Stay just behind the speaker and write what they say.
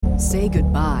Say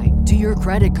goodbye to your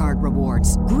credit card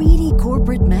rewards. Greedy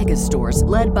corporate mega stores,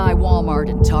 led by Walmart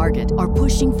and Target, are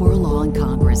pushing for a law in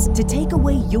Congress to take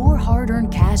away your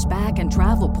hard-earned cash back and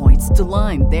travel points to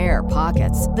line their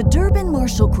pockets. The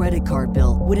Durbin-Marshall credit card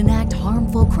bill would enact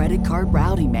harmful credit card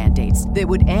routing mandates that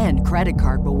would end credit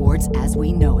card rewards as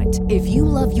we know it. If you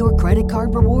love your credit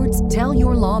card rewards, tell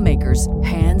your lawmakers,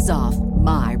 hands off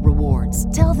my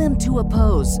rewards. Tell them to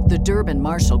oppose the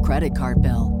Durbin-Marshall credit card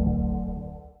bill.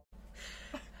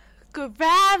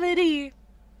 Gravity.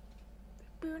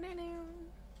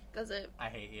 Does it? I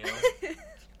hate you.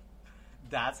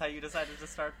 That's how you decided to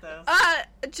start this?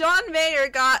 John Mayer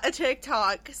got a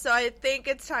TikTok, so I think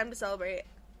it's time to celebrate.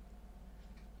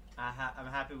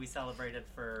 I'm happy we celebrated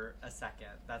for a second.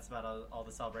 That's about all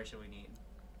the celebration we need.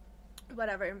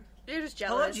 Whatever. You're just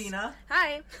jealous. Hello, Gina.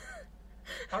 Hi.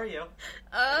 How are you?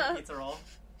 Pizza roll.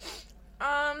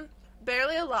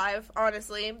 Barely alive,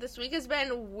 honestly. This week has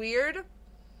been weird.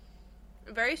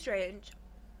 Very strange.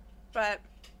 But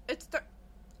it's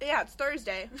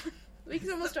Thursday. Week's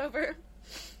almost over.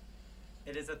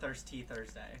 It is a thirsty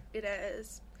Thursday. It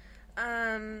is.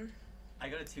 I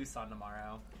go to Tucson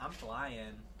tomorrow. I'm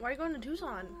flying. Why are you going to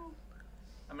Tucson?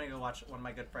 I'm gonna go watch one of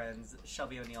my good friends,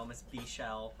 Shelby O'Neill, Miss B.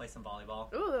 Shell, play some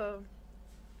volleyball. Ooh.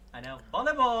 I know.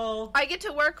 Volleyball! I get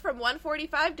to work from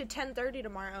 1:45 to 10:30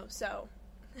 tomorrow, so...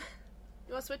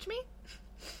 You want to switch me?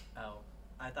 Oh.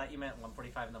 I thought you meant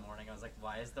 1:45 in the morning. I was like,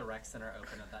 why is the rec center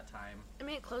open at that time? I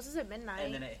mean, it closes at midnight.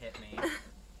 And then it hit me.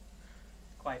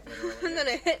 Quite literally. And then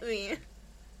it hit me.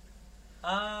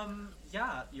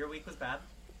 Yeah, your week was bad.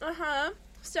 Uh-huh.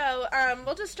 So,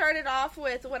 we'll just start it off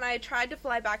with when I tried to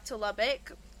fly back to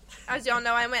Lubbock. As y'all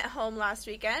know, I went home last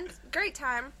weekend. Great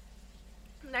time.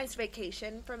 Nice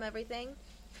vacation from everything.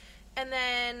 And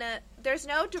then there's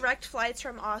no direct flights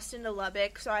from Austin to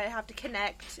Lubbock, so I have to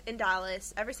connect in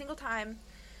Dallas every single time.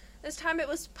 This time it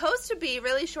was supposed to be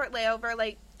really short layover,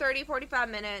 like 30, 45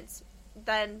 minutes,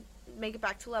 then make it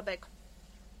back to Lubbock.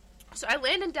 So I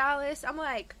land in Dallas. I'm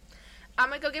like, I'm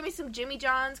going to go get me some Jimmy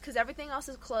John's because everything else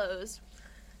is closed.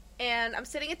 And I'm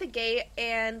sitting at the gate,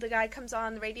 and the guy comes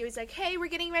on the radio. He's like, hey, we're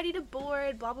getting ready to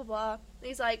board, blah, blah, blah. And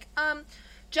he's like,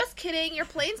 just kidding. Your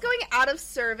plane's going out of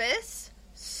service,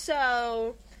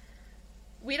 so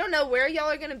we don't know where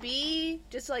y'all are going to be.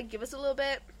 Just, like, give us a little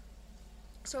bit.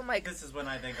 So I'm like... This is when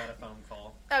I then got a phone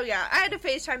call. Oh, yeah. I had to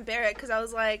FaceTime Barrett because I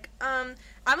was like, I'm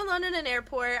alone in an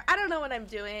airport. I don't know what I'm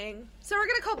doing. So we're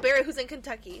going to call Barrett, who's in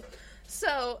Kentucky.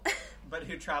 So... But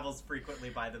who travels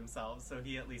frequently by themselves, so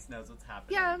he at least knows what's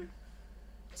happening. Yeah.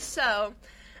 So,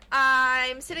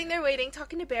 I'm sitting there waiting,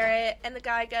 talking to Barrett, and the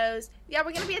guy goes, yeah,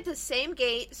 we're going to be at the same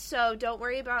gate, so don't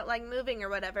worry about, like, moving or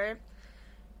whatever.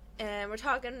 And we're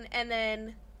talking, and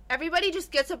then everybody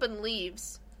just gets up and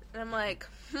leaves. And I'm like,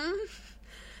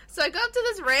 So I go up to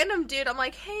this random dude. I'm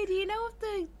like, hey, do you know if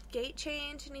the gate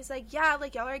changed? And he's like, yeah,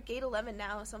 like, y'all are at gate 11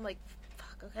 now. So I'm like,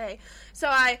 fuck, okay. So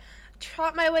I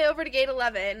trot my way over to gate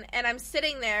 11, and I'm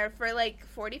sitting there for, like,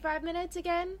 45 minutes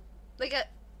again. Like,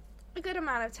 a good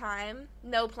amount of time.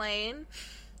 No plane.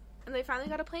 And they finally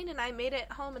got a plane, and I made it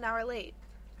home an hour late.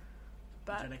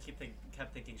 But Jenna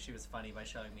kept thinking she was funny by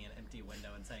showing me an empty window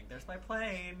and saying, there's my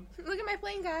plane! Look at my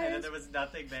plane, guys! And then there was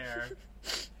nothing there.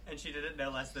 And she did it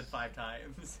no less than 5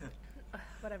 times.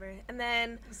 Whatever. And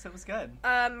then... So it was good.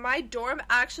 My dorm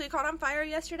actually caught on fire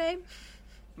yesterday.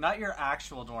 Not your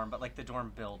actual dorm, but, like, the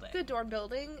dorm building. The dorm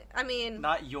building? I mean...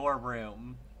 Not your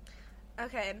room.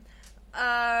 Okay.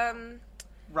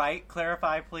 Right?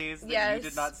 Clarify, please, that yes. you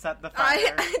did not set the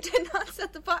fire. I did not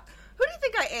set the fire. Who do you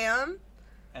think I am?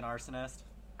 An arsonist.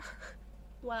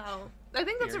 Wow. I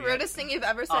think that's Period. the rudest thing you've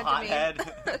ever said A to me.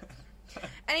 hothead.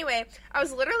 Anyway, I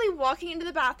was literally walking into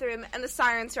the bathroom, and the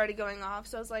siren started going off,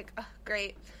 so I was like,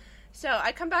 great. So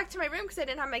I come back to my room because I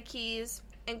didn't have my keys,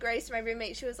 and Grace, my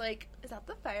roommate, she was like, is that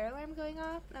the fire alarm going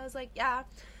off? And I was like, yeah.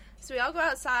 So we all go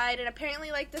outside, and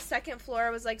apparently, like, the second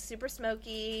floor was, like, super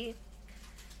smoky.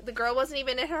 The girl wasn't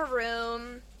even in her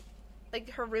room. Like,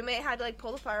 her roommate had to, like,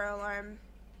 pull the fire alarm.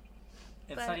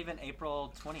 It's not even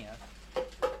April 20th.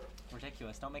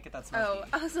 Ridiculous. Don't make it that smoky. Oh,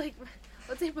 I was like,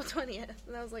 what's April 20th?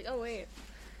 And I was like, oh, wait.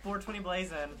 420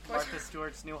 blazing. Martha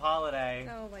Stewart's new holiday.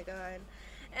 Oh, my God.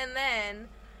 And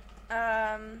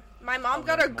then, my mom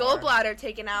got her gallbladder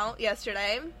taken out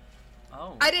yesterday.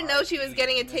 Oh. I didn't know she was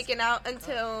getting it taken out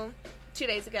until 2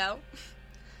 days ago.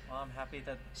 Well, I'm happy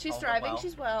that she's all thriving. well.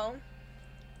 She's well.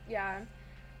 Yeah.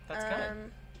 That's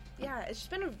good. Yeah, it's just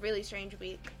been a really strange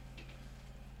week.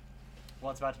 Well,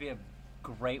 it's about to be a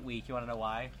great week. You want to know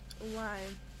why? Why?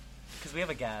 Because we have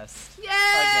a guest.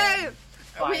 Yay!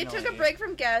 Again. We took a break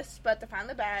from guests, but they're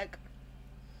finally back.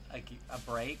 a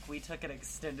break. We took an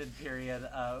extended period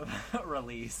of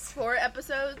release. 4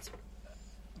 episodes.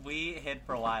 We hid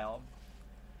for a while.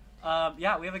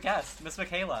 Yeah, we have a guest, Miss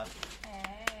Michaela.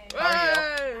 Hey. How are you?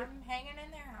 Hey! I'm hanging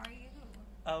in there. How are you?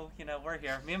 Oh, we're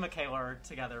here. Me and Michaela are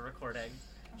together recording.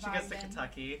 She goes to Vibin'.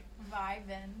 Kentucky.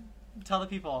 Vibin'. Tell the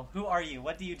people, who are you?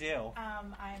 What do you do?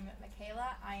 I'm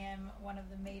Michaela. I am one of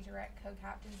the majorette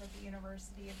co-captains at the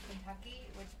University of Kentucky,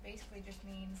 which basically just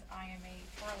means I am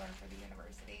a twirler for the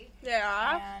university.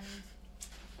 Yeah. And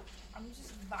I'm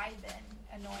just vibing,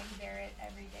 annoying Barrett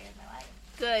every day of my life.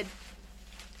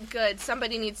 Good. Good.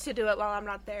 Somebody needs to do it while I'm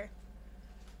not there.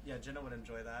 Yeah, Jenna would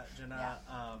enjoy that.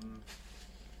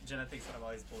 Jenna thinks that I've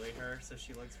always bullied her, so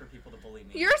she looks for people to bully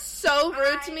me. You're so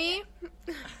rude to me.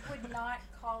 Would not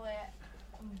call it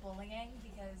bullying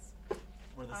because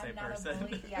We're the I'm same not person. a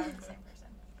bully. Yeah, we're the same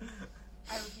person.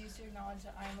 I refuse to acknowledge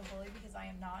that I am a bully because I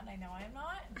am not, and I know I am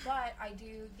not. But I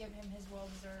do give him his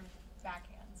well-deserved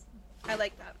backhands I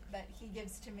like that. that he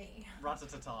gives to me.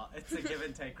 Ratatata. It's a give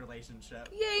and take relationship.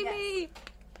 Yay Yes. me!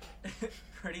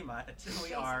 Pretty much.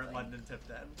 We are Basically. London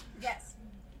Tipton. Yes.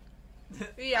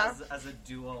 Yeah. As a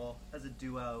duo.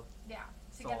 Yeah.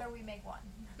 Together we make one.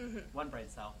 Hmm. One brain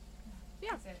cell.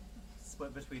 Yeah. That's it.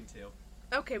 Split between 2.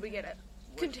 Okay, we get it.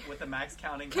 With the max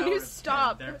counting Can power you of 10,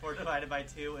 stop? therefore divided by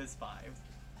 2 is 5.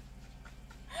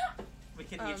 We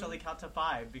can each only count to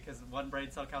 5 because one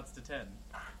brain cell counts to 10.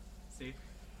 See?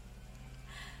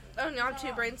 Oh, not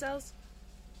 2 brain cells?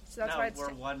 So that's no, why it's... we're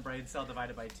one brain cell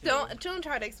divided by 2. Don't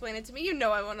try to explain it to me. You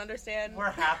know I won't understand. We're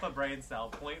half a brain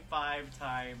cell. 0.5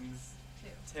 times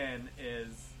 2. 10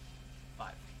 is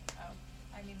 5. Oh.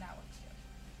 I mean, that works too.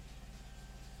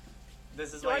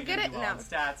 This is Do why I you get do it? well No. in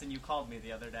stats, and you called me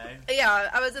the other day. Yeah,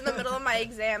 I was in the middle of my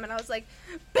exam and I was like,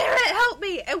 Barrett, help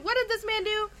me! And what did this man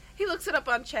do? He looks it up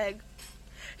on Chegg.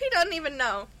 He doesn't even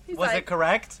know. He's Was like, it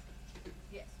correct?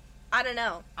 Yes. I don't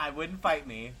know. I wouldn't fight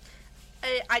me.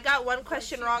 I got one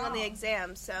question she wrong on the wrong?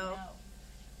 exam, so... No.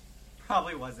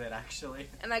 Probably was it, actually.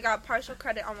 And I got partial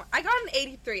credit on one. I got an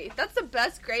 83. That's the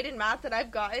best grade in math that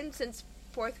I've gotten since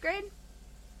 4th grade.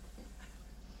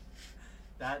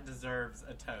 That deserves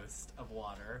a toast of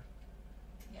water.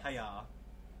 Yes.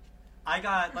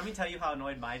 Hiya. Let me tell you how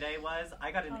annoyed my day was. I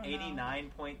got an Oh, no.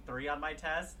 89.3 on my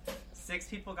test. 6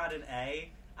 people got an A.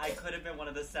 I could have been one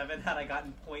of the 7 had I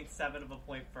gotten 0.7 of a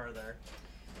point further.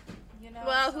 You know,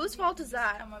 Well, some whose people fault is just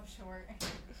that? Come up short.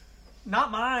 Not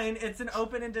mine. It's an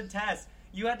open-ended test.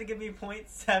 You had to give me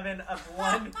 0.7 of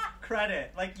one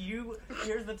credit.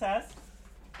 Here's the test.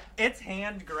 It's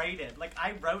hand graded.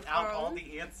 I wrote out Oh. all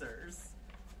the answers.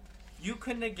 You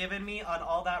couldn't have given me on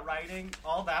all that writing,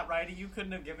 you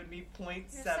couldn't have given me 0.7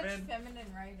 You're such feminine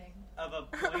writing. of a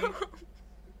point.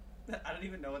 I don't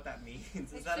even know what that means.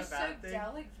 Is It's that just a bad so thing?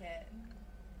 delicate.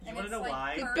 You And want to it's know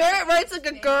why? perfect Barrett writes like a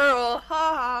thing. girl. Ha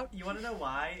ha. You want to know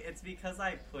why? It's because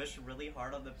I push really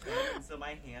hard on the pen, and so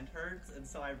my hand hurts, and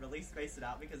so I really space it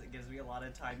out because it gives me a lot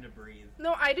of time to breathe.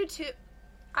 No, I do too.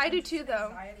 I do I'm just too, an though.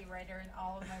 Anxiety writer, and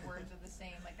all of my words are the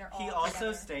same. They're all. He also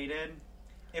together. stated,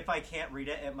 if I can't read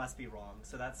it, it must be wrong.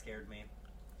 So that scared me.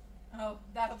 Oh,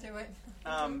 that'll do it.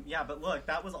 Yeah, but look,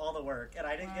 that was all the work, and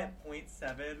I didn't Wow. get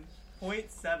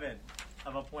 0.7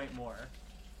 of a point more.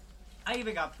 I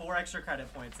even got 4 extra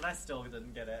credit points, and I still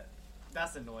didn't get it.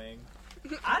 That's annoying.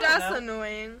 I don't That's know.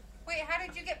 annoying. Wait, how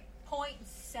did you get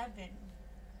 0.7?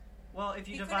 Well, if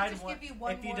you He couldn't divide just one, give you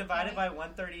one if you more divide it point. by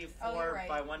 134 Oh, you're right.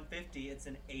 by 150, it's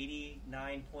an 89.3.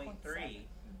 0.3,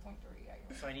 yeah,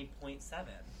 you're So I need 0.7.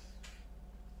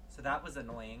 So that was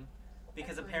annoying.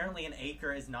 Because That's apparently an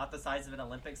acre is not the size of an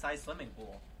Olympic-sized swimming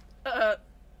pool.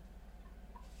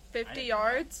 50 I-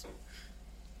 yards?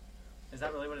 Is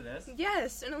that really what it is?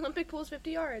 Yes, an Olympic pool is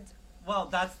 50 yards. Well,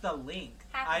 that's the length.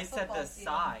 Half a I said football the field.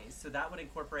 size, so that would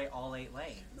incorporate all 8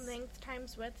 lanes. Length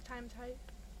times width times height.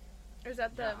 Or is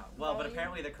that the Yeah. Well, but volume?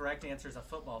 apparently the correct answer is a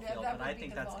football Yeah, field, that but I would be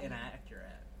think the that's volume. inaccurate.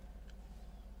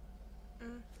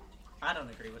 Mm. I don't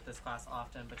agree with this class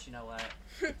often, but you know what?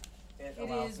 It It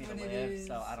allows is me to what it live, is.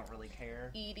 so I don't really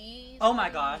care. Edie's. Oh my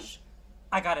gosh.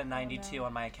 I got a 92 no.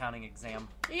 on my accounting exam.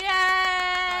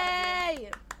 Yay!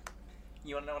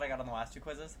 You want to know what I got on the last 2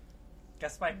 quizzes?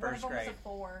 Guess my One of first them grade. was a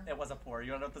 4. It was a 4.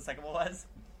 You want to know what the second one was?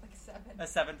 Like 7. A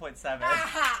 7.7.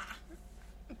 Aha!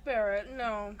 Barrett,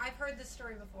 no. I've heard this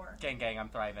story before. Gang, gang, I'm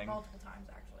thriving. Multiple times,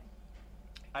 actually.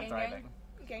 I'm Gang, thriving.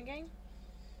 Gang gang?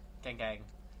 Gang, gang.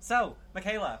 So,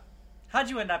 Michaela, how'd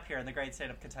you end up here in the great state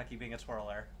of Kentucky being a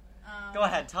twirler? Go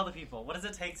ahead, tell the people. What does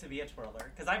it take to be a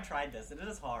twirler? Because I've tried this, and it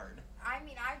is hard. I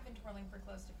mean, I've been twirling for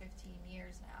close to 15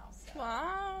 years now, so.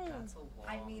 Wow. That's a long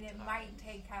I mean, it time. might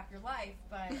take half your life,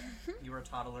 but You were a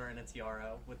toddler in a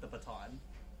tiara with the baton.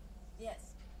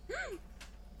 yes.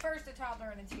 First a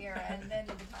toddler and a tiara, and then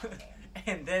the baton came.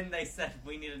 And then they said,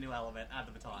 we need a new element, add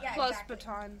the baton. Yeah. Plus Exactly.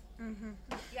 baton. Mm-hmm.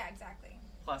 Yeah, exactly.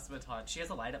 Plus baton. She has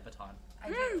a light up baton. I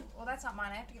do. Well, that's not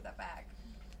mine. I have to give that back.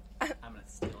 I'm gonna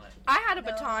steal it. I had a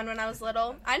No. baton when I was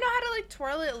little. I know how to like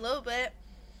twirl it a little bit.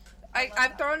 I love I've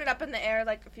that. thrown it up in the air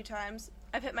like a few times.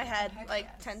 I've hit my head Heck like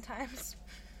yes. 10 times.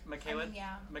 Michaela,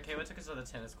 yeah. Michaela took us to the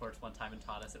tennis courts one time and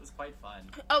taught us. It was quite fun.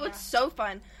 Oh, Yeah. it's so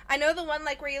fun. I know the one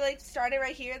like where you like start it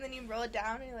right here and then you roll it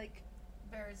down and you like.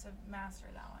 Barrett's a master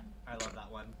of that one. I love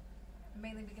that one.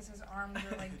 Mainly because his arms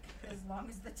are like as long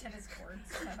as the tennis court,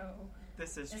 so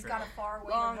This is it's true. got a far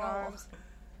way Long to go. arms.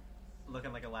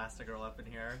 Looking like Elastigirl up in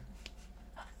here.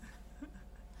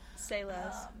 Say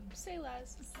less. Um, Say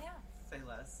less. Yeah, Say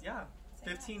less. Yeah.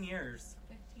 Say 15 less. years.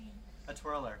 15. A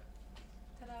twirler.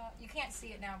 Ta-da. You can't see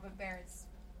it now, but Barrett's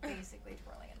basically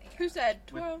twirling in the air. Who said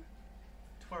With- twirl?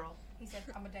 Twirl. He said,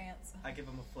 I'm a dance. I give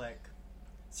him a flick.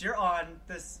 So you're on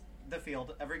the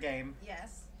field every game.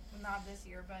 Yes. Not this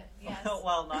year, but yes.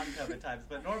 Well, not in COVID times,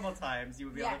 but normal times you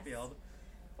would be on the Yes. field.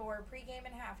 For pregame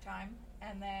and halftime.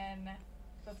 And then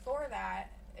before that,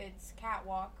 it's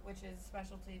catwalk, which is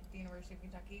specialty at the University of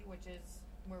Kentucky, which is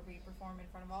where we perform in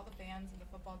front of all the fans, and the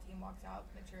football team walks out,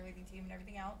 the cheerleading team, and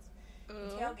everything else. You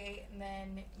Ooh. tailgate, and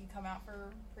then you come out for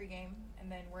pregame,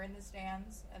 and then we're in the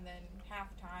stands, and then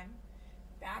halftime,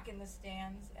 back in the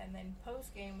stands, and then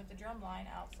postgame with the drum line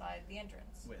outside the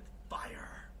entrance. With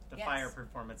fire. The Yes. fire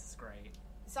performance is great.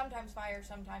 Sometimes fire,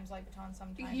 sometimes light baton,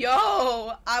 sometimes.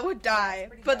 Yo, I would die,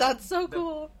 pretty but good. that's so The-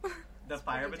 cool. The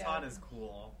fire pretty baton dope. is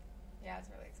cool. Yeah, it's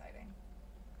really exciting.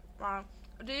 Wow.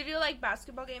 Do you do like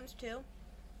basketball games too?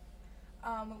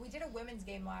 We did a women's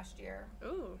game last year.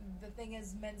 Ooh. The thing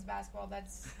is, men's basketball,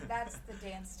 that's the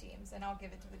dance teams, and I'll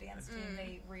give it to the dance team.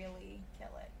 They really kill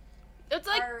it. It's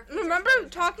like, Our future remember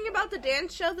players talking are about the really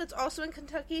dance show that's also in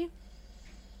Kentucky?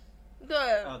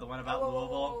 The Oh, the one about whoa,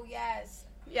 Louisville? yes.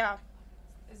 yeah,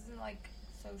 Isn't it like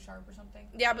So Sharp or something?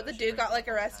 yeah, but the she dude got brings like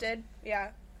it all the time. arrested.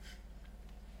 Yeah,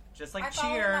 Just I like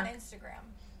follow cheer. him on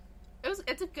Instagram.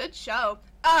 it's a good show.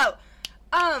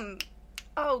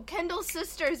 Oh, Kendall's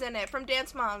sister's in it from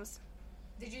Dance Moms.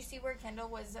 Did you see where Kendall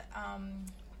was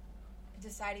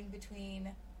deciding between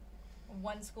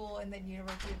one school and then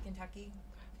University of Kentucky?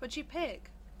 What'd she pick?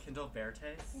 Kindle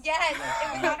Vertes? Yes, it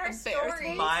was on her Bear story.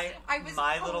 taste? I was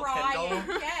My Little crying.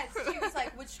 Kindle? Yes, she was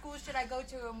like, "Which school should I go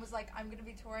to?" And was like, "I'm going to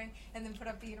be touring," and then put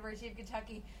up the University of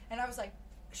Kentucky. And I was like,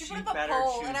 "She She put up a better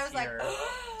poll," and I choose was here.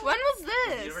 like, When was Is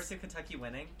this? the University of Kentucky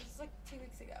winning? "This was like 2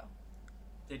 weeks ago."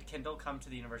 Did Kindle come to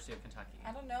the University of Kentucky?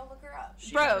 I don't know. Look her up.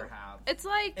 She Bro, better have. It's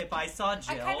like If I saw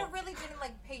Jill, I kind of really didn't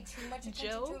like pay too much attention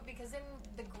Jill? to it because in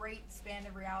the great span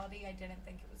of reality, I didn't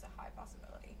think it was a high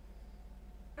possibility.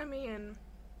 I mean,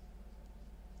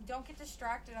 Don't get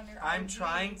distracted on your. I'm IG.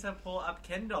 trying to pull up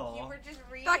Kindle. You were just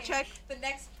reading Fact check. the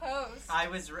next post. I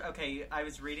was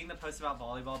reading the post about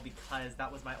volleyball because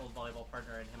that was my old volleyball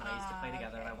partner, and him and I used to play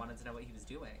together, and I okay. wanted to know what he was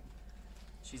doing.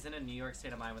 She's in a New York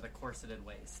state of mind with a corseted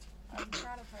waist. I'm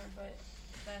proud of her, but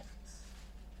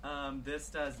that This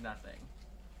does nothing.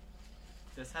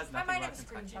 This has I nothing might about have a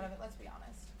Kentucky. screenshot of it. Let's be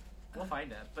honest. We'll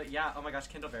find it. But yeah, oh my gosh,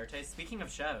 Kindle Vertes. Speaking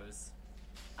of shows,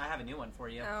 I have a new one for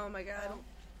you. oh my god, Oh.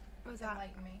 what was that?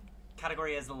 Enlighten me.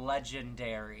 Category is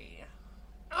legendary.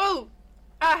 Oh,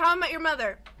 How I Met Your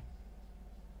Mother.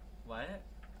 What?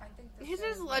 I think this He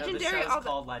says show- Legendary No, the show's all the-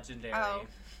 called Legendary. Oh.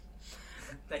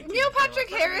 Thank you, Neil Michaela, Patrick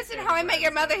for Harris in How I Met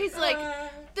Your Mother. He's like, Uh,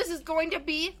 this is going to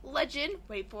be legend.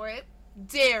 Wait for it.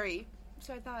 Dairy.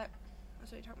 So I thought,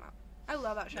 that's what you're talking about. I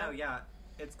love that show. No, yeah,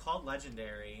 it's called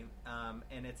Legendary,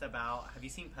 and it's about. Have you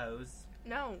seen Pose?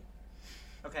 No.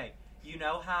 Okay, you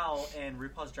know how in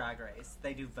RuPaul's Drag Race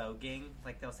they do voguing,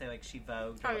 like they'll say like she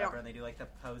vogued or Oh, yeah. whatever, and they do like the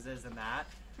poses and that.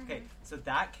 Okay, so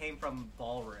that came from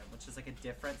ballroom, which is like a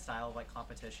different style of like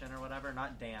competition or whatever,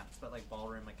 not dance, but like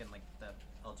ballroom, like in like the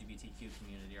LGBTQ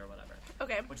community or whatever,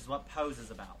 Okay. which is what Pose is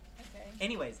about. okay.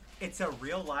 Anyways, it's a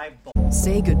real live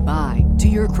Say goodbye to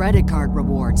your credit card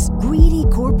rewards. Greedy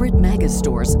corporate mega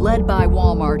stores, led by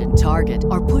Walmart and Target,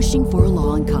 are pushing for a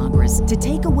law in Congress to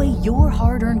take away your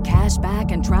hard-earned cash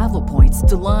back and travel points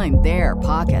to line their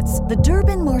pockets. The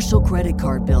Durbin-Marshall credit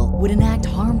card bill would enact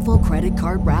harmful credit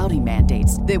card routing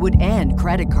mandates that would end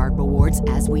credit card rewards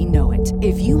as we know it.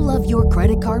 If you love your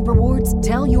credit card rewards,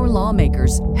 tell your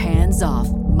lawmakers, hands off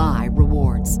my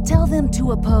rewards. Tell them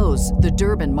to oppose the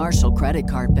Durbin-Marshall credit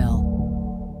card bill.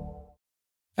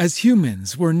 As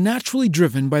humans, we're naturally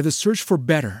driven by the search for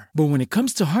better. But when it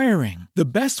comes to hiring, the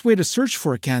best way to search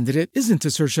for a candidate isn't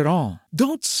to search at all.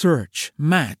 Don't search,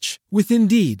 match with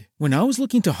Indeed. When I was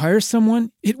looking to hire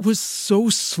someone, it was so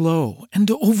slow and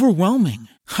overwhelming.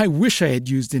 I wish I had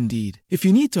used Indeed. If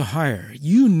you need to hire,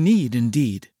 you need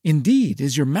Indeed. Indeed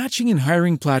is your matching and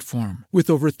hiring platform with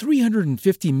over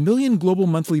 350 million global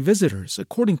monthly visitors,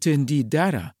 according to Indeed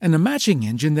data, and a matching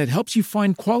engine that helps you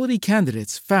find quality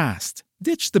candidates fast.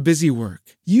 Ditch the busy work.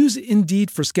 Use Indeed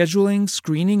for scheduling,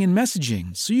 screening, and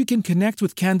messaging so you can connect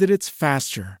with candidates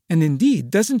faster. And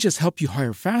Indeed doesn't just help you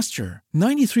hire faster.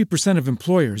 93% of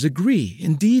employers agree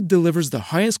Indeed delivers the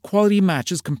highest quality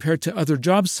matches compared to other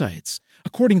job sites,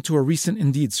 according to a recent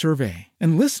Indeed survey.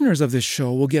 And listeners of this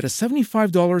show will get a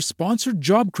 $75 sponsored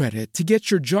job credit to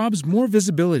get your jobs more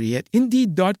visibility at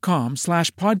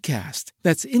Indeed.com/podcast.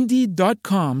 That's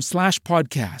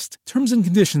Indeed.com/podcast. Terms and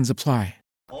conditions apply.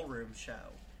 Ballroom show,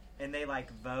 and they like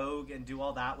Vogue and do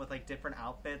all that with like different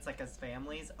outfits, like as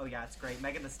families. Oh yeah, it's great.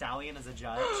 Megan Thee Stallion is a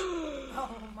judge.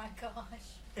 Oh my gosh.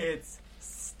 It's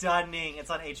stunning. It's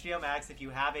on HBO Max. If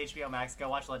you have HBO Max, go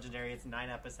watch Legendary. It's 9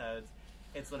 episodes.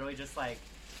 It's literally just like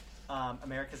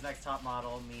America's Next Top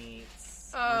Model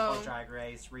meets RuPaul's Drag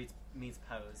Race meets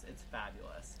Pose. It's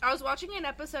fabulous. I was watching an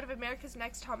episode of America's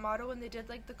Next Top Model when they did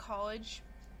like the college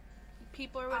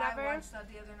people or whatever. I watched that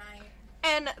the other night.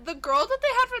 And the girl that they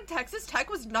had from Texas Tech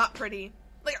was not pretty.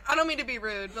 Like, I don't mean to be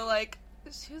rude, but like,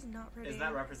 she was not pretty. Is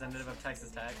that representative of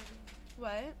Texas Tech?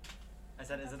 What? I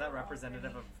said, isn't that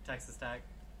representative of Texas Tech?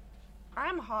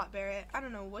 I'm hot, Barrett. I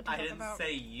don't know what to I talk didn't about.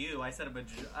 say you. I said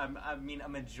a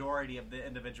majority of the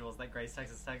individuals that grace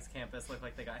Texas Tech's campus look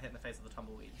like they got hit in the face with a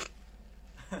tumbleweed.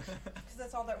 Because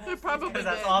that's all that rolls They're probably Because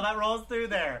good. that's all that rolls through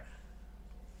there.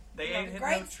 They through. ain't hitting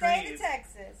Great no state trees. of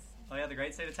Texas. Oh yeah, the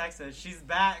great state of Texas. She's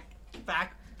back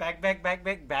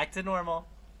to normal.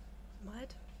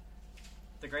 What?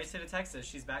 The great state of Texas.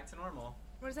 She's back to normal.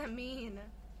 What does that mean?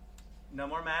 No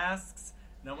more masks.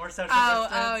 No more social Oh,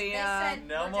 distance. oh yeah. They said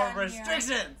No we're more done here.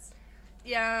 restrictions.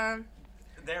 Yeah.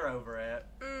 They're over it.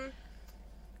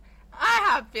 I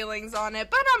have feelings on it,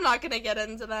 but I'm not gonna get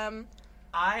into them.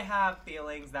 I have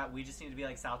feelings that we just need to be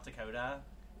like South Dakota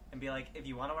and be like, if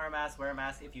you want to wear a mask, wear a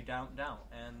mask. If you don't, don't.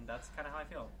 And that's kind of how I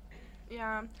feel.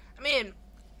 Yeah. I mean,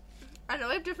 I know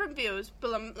we have different views,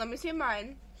 but let me see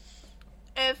mine.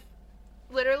 If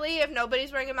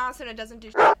nobody's wearing a mask and it doesn't do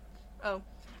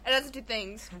it doesn't do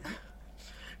things.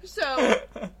 So,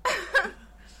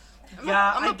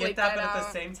 Yeah, I'm I gonna get bleep that, but that at the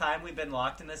out. same time, we've been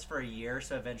locked in this for a year,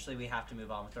 so eventually we have to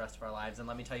move on with the rest of our lives. And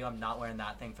let me tell you, I'm not wearing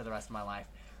that thing for the rest of my life.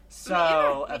 So Me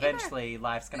either. eventually,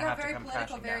 life's We gonna got have to very come political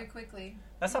crashing very down. quickly.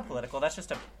 That's not political. That's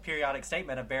just a periodic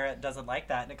statement. A Barrett doesn't like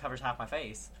that, and it covers half my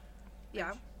face.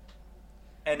 Yeah.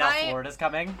 And now My- Florida's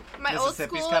coming. My old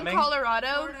Mississippi's school coming. in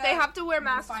Colorado, Florida they have to wear will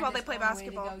masks find while they its play own way to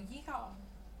basketball. go, yeehaw.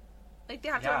 Like, they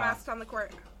have to wear Yeah. masks on the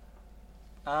court.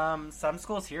 Some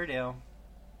schools here do.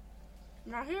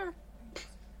 Not here.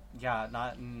 Yeah,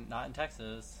 not in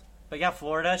Texas. But yeah,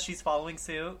 Florida, she's following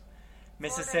suit.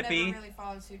 Mississippi, Florida never really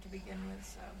followed suit to begin with,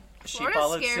 so. she Florida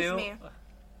followed scares suit. me.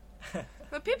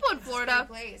 The people in Florida.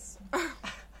 Place.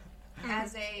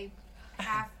 As a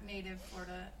half native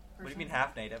Florida person. What do you mean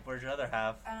half native? Where's your other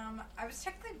half? I was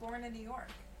technically born in New York.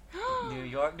 New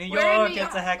York. New Where in York, New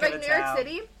it's a heck of like a New town. York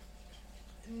City?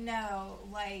 No,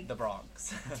 like The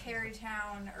Bronx.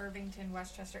 Tarrytown, Irvington,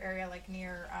 Westchester area, like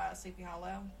near Sleepy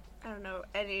Hollow. I don't know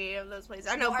any of those places.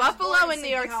 I know Well, I was Buffalo born in New Sleepy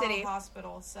York Hollow City.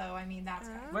 Hospital, so I mean that's.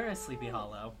 Where is Sleepy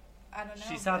Hollow? I don't know.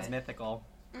 She sounds but mythical.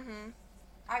 Mm-hmm.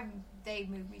 They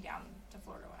moved me down to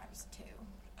Florida when I was 2.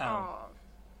 Oh,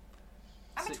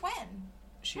 I'm So- a twin.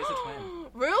 she is a twin.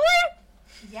 Really?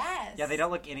 Yes. Yeah, they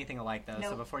don't look anything alike though. So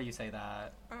Nope. before you say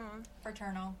that,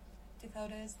 Fraternal.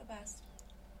 Dakota is the best.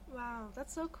 Wow,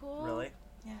 that's so cool. really?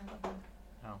 Yeah, I love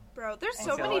her. Bro, there's And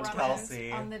so so many it's twins.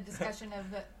 Kelsey. On the discussion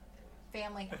of the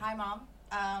family. Hi, Mom.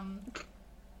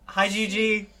 Hi,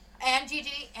 Gigi. And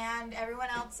Gigi and everyone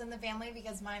else in the family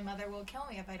because my mother will kill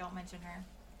me if I don't mention her.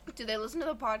 Do they listen to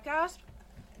the podcast?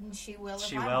 And she will if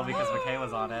She I will won't. because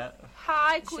Michaela's on it.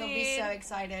 Hi, She'll Queen. be so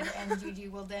excited, and Gigi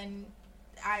will then.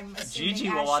 I'm assuming Gigi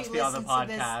as will want she to be on the listens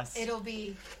to podcast. This, it'll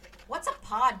be, what's a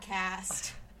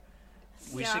podcast?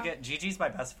 We Yeah. should get Gigi's my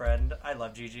best friend. I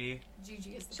love Gigi.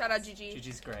 Gigi is the Shout out best. Gigi.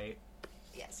 Gigi's great.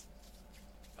 Yes.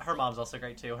 Her mom's also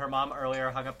great too. Her mom earlier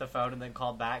hung up the phone and then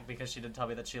called back because she didn't tell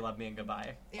me that she loved me and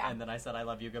goodbye. Yeah. And then I said I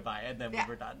love you goodbye, and then Yeah. we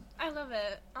were done. I love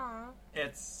it. Aw.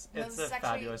 It's No, a this is actually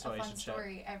fabulous a fun relationship.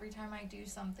 story. Every time I do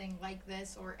something like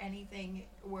this or anything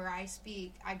where I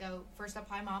speak, I go first up,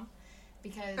 hi Mom,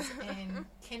 because in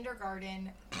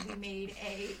kindergarten we made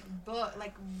a book.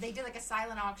 Like they did like a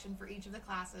silent auction for each of the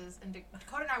classes, and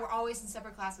Dakota and I were always in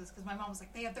separate classes because my mom was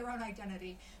like they have their own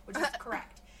identity, which is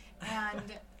correct,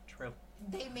 and. True.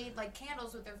 They made like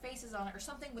candles with their faces on it or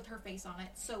something with her face on it.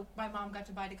 So my mom got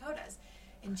to buy Dakota's.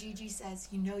 And Gigi says,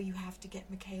 you know you have to get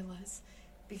Michaela's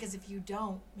because if you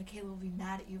don't, Michaela will be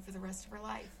mad at you for the rest of her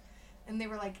life. And they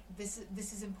were like, this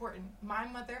is important. My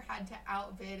mother had to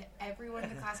outbid everyone in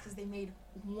the class because they made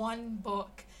one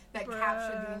book that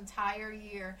captured the entire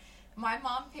year. My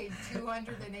mom paid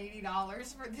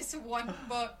 $280 for this one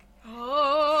book for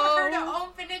her to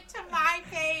open it to my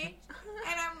page.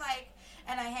 And I'm like,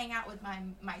 and I hang out with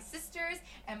my sisters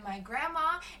and my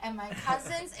grandma and my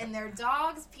cousins and their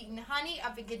dogs, Pete and Honey,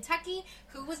 up in Kentucky.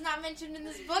 Who was not mentioned in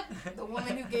this book? The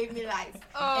woman who gave me life.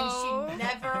 Oh. And she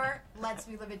never lets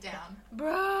me live it down.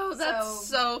 Bro, that's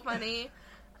so funny.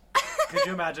 Could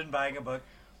you imagine buying a book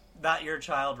that your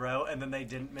child wrote and then they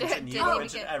didn't mention you, Didn't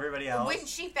mention even- everybody else? When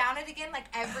she found it again, like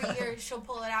every year, she'll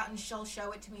pull it out and she'll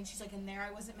show it to me, and she's like, "And there,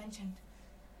 I wasn't mentioned."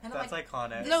 And That's like,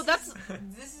 iconic. No, that's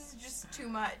this is just too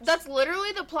much. that's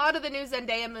literally the plot of the new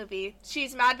Zendaya movie.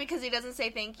 She's mad because he doesn't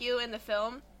say thank you in the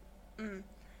film.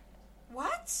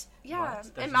 What? Yeah, What?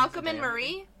 There's and a Malcolm and Zendaya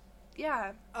Marie. movie?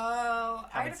 Yeah, Oh,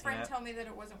 I had Haven't a seen friend it. tell me that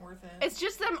it wasn't worth it. it's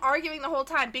just them arguing the whole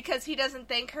time because he doesn't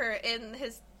thank her in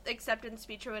his acceptance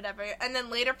speech or whatever, and then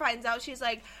later finds out she's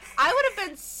like, I would have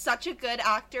been such a good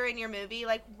actor in your movie,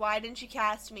 like, why didn't you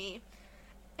cast me?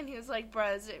 And he was like,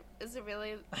 bruh, is it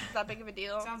really that big of a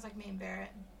deal? Sounds like me and Barrett.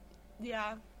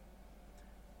 Yeah,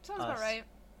 sounds about Us. right.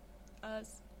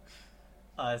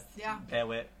 Us. Yeah.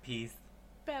 Bewit. Peace.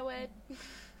 Bewit,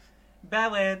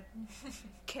 Bewit. The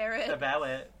carrot,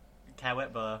 Bewit.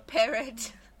 Cawit buh.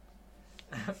 parrot.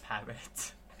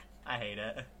 Parrot. I hate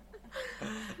it. I'm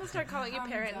gonna start calling you I'm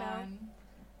parrot done.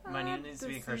 now. My name needs to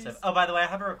be in This cursive. is- Oh, by the way, I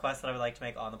have a request that I would like to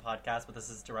make on the podcast, but this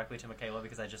is directly to Michaela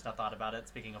because I just now thought about it.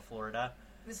 Speaking of Florida,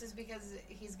 This is because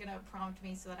he's gonna prompt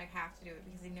me so that I have to do it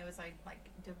because he knows I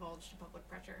divulge to public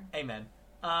pressure. amen.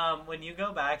 When you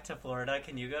go back to Florida,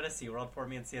 can you go to SeaWorld for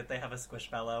me and see if they have a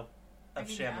Squishmallow of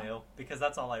Yeah. Shamu? Because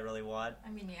that's all I really want. I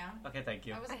mean, yeah. Okay, thank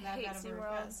you. I wasn't I that hate bad of a SeaWorld.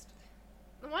 request.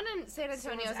 The one in San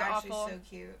Antonio It is was actually awful. so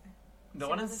cute. The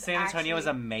one in SeaWorld is San Antonio is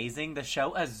actually- amazing. The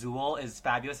show Azul is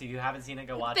fabulous. If you haven't seen it,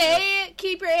 go watch it. They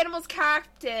keep your animals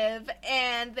captive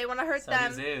and they want to hurt So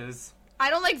them. do zoos.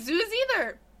 I don't like zoos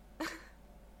either.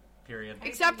 Period.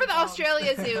 Except for the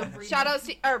Australia Zoo. Breed Shout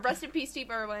them. out, or rest in peace, Steve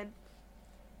Irwin.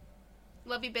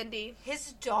 Love you, Bindi.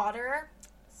 His daughter,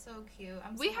 so cute.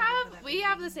 I'm so We happy for have that we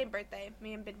have baby. the same birthday.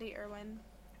 Me and Bindi Irwin.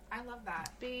 I love that.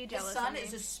 Be His jealous son of me.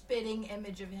 is a spitting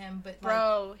image of him, but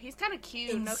Bro, he's kind of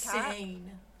cute. like No cap.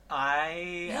 insane.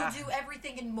 I He'll do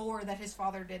everything and more that his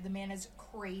father did. The man is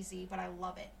crazy, but I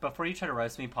love it. before you try to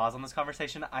roast me, pause on this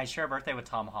conversation. I share a birthday with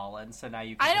Tom Holland, so now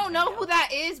you can I don't know continue. who that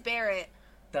is, Barrett.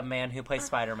 The man who plays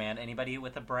Spider-Man. Anybody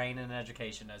with a brain and an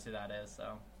education knows who that is,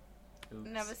 so. Oops.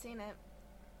 Never seen it.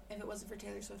 If it wasn't for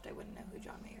Taylor Swift, I wouldn't know who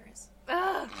John Mayer is.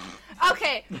 Ugh.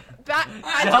 Okay,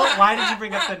 Why did you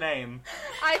bring up the name?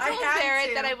 I I told had Barrett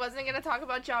to. that I wasn't going to talk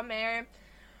about John Mayer.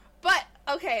 But,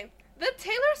 okay, the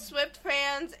Taylor Swift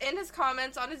fans in his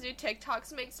comments on his new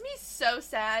TikToks makes me so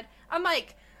sad. I'm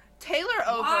like, Taylor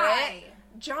over Why? it.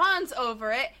 John's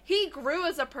over it. He grew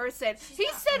as a person. She's He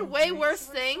not said over way it. worse She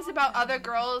works things on about them. other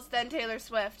girls than Taylor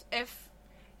Swift, if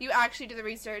you actually do the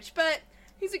research. But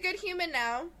he's a good human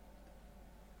now.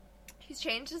 He's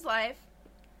changed his life.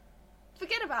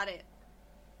 Forget about it.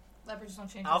 Leopards don't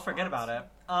change. I'll forget about it.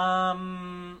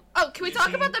 Oh, can we You talk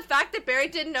see- about the fact that Barry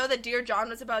didn't know that Dear John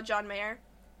was about John Mayer?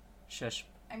 Shush.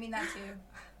 I mean that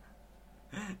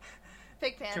too.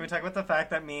 Fake fan. Can we talk about the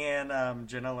fact that me and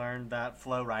Jenna learned that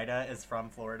Flo Rida is from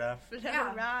Florida? Yeah,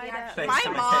 Florida. yeah. Thanks My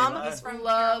to mom Michaela. He's from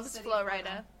loves Carol City, Flo Florida.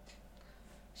 Rida.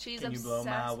 She's Can you obsessed. blow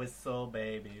my whistle,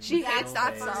 baby? She Whistle, hates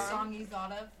that baby. First song. song you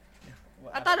thought of?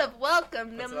 What- I thought of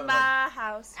Welcome That's to what I My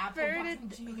House. Apple Verdi- bottom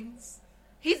jeans.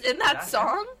 He's in that That-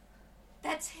 song?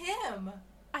 That's him.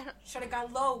 I don't. Should have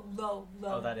got low.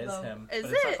 Oh, that is low. him. Is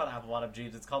but it's not it? called Apple Bottom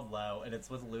Jeans. It's called Low, and it's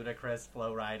with Ludacris,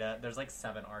 Flo Rida. There's like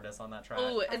 7 artists on that track.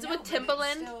 Ooh, I is it know, with but it's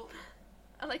Timbaland? still-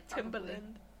 I like Probably.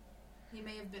 Timbaland. He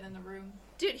may have been in the room.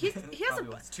 Dude, he has Probably a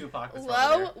was. Tupac was Low,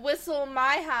 probably there. Whistle,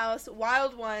 My House,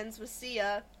 Wild Ones with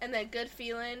Sia, and then Good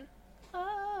Feeling.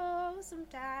 Oh,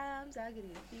 sometimes I get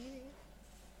a feeling.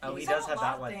 Oh, he He's does on a have lot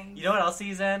that of one. things. You know what else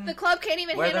he's in? The club can't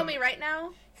even Where handle the- me right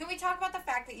now. Can we talk about the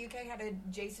fact that UK had a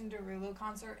Jason Derulo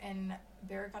concert and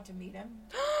Barrett got to meet him?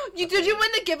 Did you win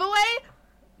the giveaway?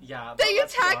 Yeah. That you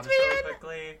let's be tagged honest me really in?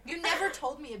 quickly. You never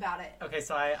told me about it. Okay,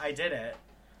 so I did it.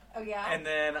 Oh yeah. And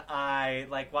then I,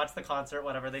 like, watched the concert,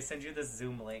 whatever. They send you this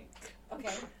Zoom link.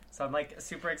 Okay. So I'm, like,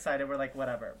 super excited. We're like,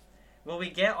 whatever. Well, we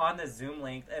get on the Zoom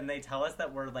link, and they tell us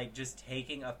that we're, like, just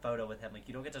taking a photo with him. Like,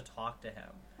 you don't get to talk to him.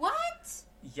 What?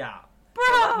 Yeah. Bro!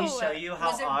 So let me show you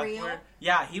how Was it awkward. real?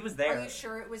 Yeah, he was there. Are you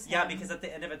sure it was Yeah, him? because at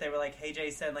the end of it, they were like, "Hey,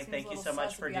 Jason, like, Seems thank a you little so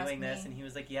much sus for if you ask doing this," me. and he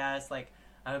was like, "Yes, like,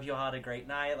 I hope you all had a great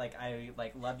night. Like, I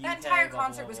love you. That entire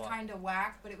concert was kind of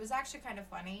whack, but it was actually kind of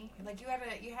funny. Like, you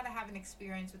had to have an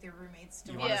experience with your roommates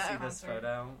to You watch want to the see this concert.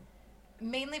 photo?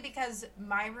 Mainly because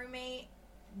my roommate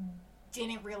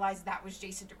didn't realize that was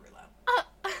Jason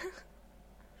Derulo.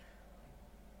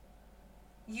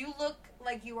 You look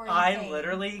like you are in I pain.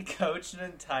 literally coached an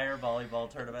entire volleyball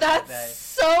tournament that day. That's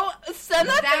so... Send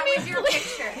that That to me, was your please.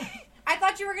 picture. I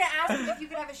thought you were going to ask him if you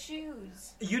could have his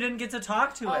shoes. You didn't get to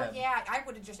talk to him. Oh, yeah. I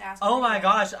would have just asked Oh him my anyway.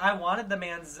 gosh, I wanted the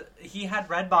man's... He had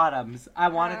red bottoms. I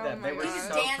wanted Oh them. They my were He was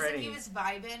so dancing. pretty. He was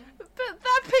vibing. But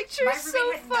that picture My is so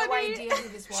roommate had funny. no idea who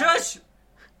this was. Shush!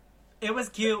 It was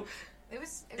cute.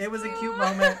 It was a cute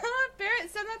moment. Barrett,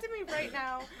 send that to me right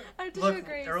now. I have to Look, show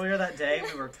Grace. earlier that day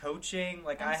we were coaching.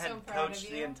 Like, I'm I so had proud coached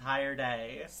of the you. entire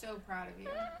day. So proud of you.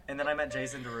 And then I met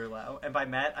Jason Derulo. And by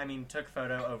met, I mean took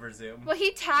photo over Zoom. Well,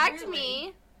 he tagged Really?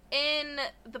 me in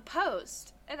the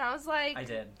post, and I was like, I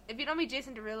did. if you don't meet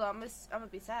Jason Derulo, I'm gonna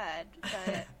be sad.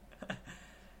 But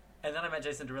And then I met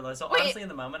Jason Derulo. So Wait. honestly, in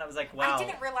the moment, I was like, wow. I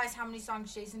didn't realize how many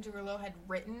songs Jason Derulo had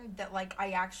written that, like,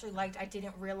 I actually liked. I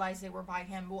didn't realize they were by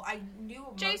him. Well, I knew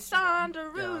most Jason of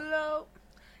them. Derulo.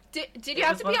 Did It you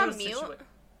have was to be one of on those mute? situa-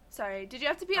 Sorry, did you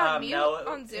have to be on mute No,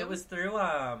 on Zoom? it was through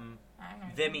I don't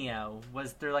know. Vimeo.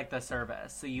 Was through like the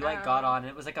service. So you Oh. got on.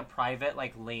 It was like a private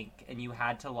like link, and you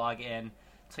had to log in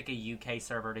to like a UK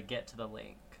server to get to the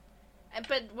link.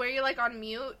 But were you like on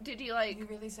mute? Did you like? You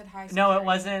really said hi. No, it security.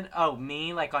 wasn't. Oh,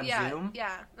 me like on yeah, Zoom.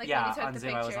 yeah. Like Yeah, when you took on the Zoom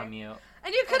picture. I was on mute.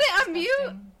 And you That's couldn't unmute.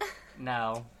 disgusting.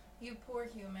 No, You poor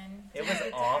human. It You was get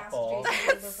to awful. ask Jason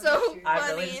Derulo That's for so his shoes. I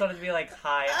Funny. really just wanted to be like,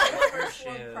 hi, I love your First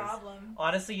world shoes. problem.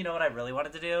 Honestly, you know what I really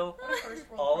wanted to do? What a first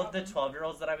world All of the problem.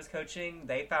 12-year-olds that I was coaching,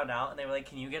 they found out and they were like,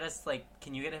 can you get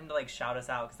him to like shout us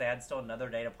out? Because they had still another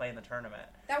day to play in the tournament.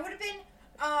 That would have been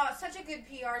such a good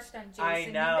PR stunt, Jason. I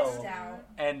know. You missed out.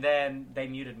 And then they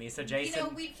muted me. So Jason, You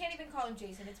know, we can't even call him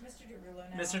Jason. It's Mr. Derulo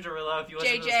now. Mr. Derulo, if you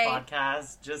listen to this JJ.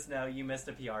 podcast, just know you missed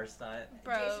a PR stunt.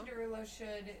 Bro. Jason Derulo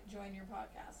should join your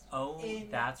podcast. Oh, In-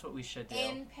 that's what we should do.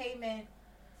 In payment.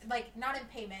 Like, not in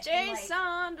payment.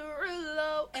 Jason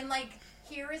Derulo. And like,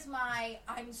 here is my,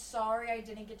 I'm sorry I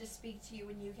didn't get to speak to you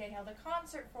when UK held a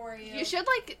concert for you. You should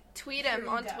like tweet Here him you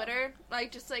on go. Twitter,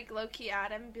 like just like low key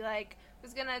at him, and be like,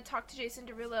 was gonna talk to Jason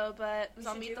Derulo, but was You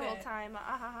on should mute do the whole it. time.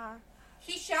 Ah, ha, ha.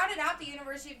 He shouted out the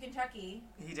University of Kentucky.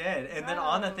 He did. And then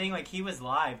on the Oh. thing, like, he was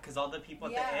live because all the people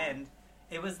at Yeah. the end,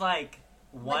 it was like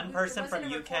one Like, person it from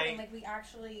wasn't a UK. recording, like, we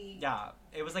actually Yeah,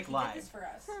 it was like he live. did this for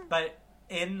us. But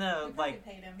in the We probably like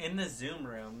paid him. in the Zoom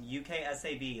room, UK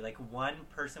SAB, like one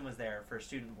person was there for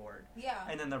student board, Yeah.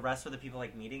 and then the rest were the people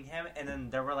like meeting him, and then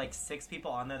there were like 6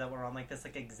 people on there that were on like this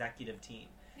like executive team,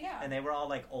 Yeah. and they were all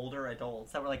like older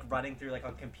adults that were like running through like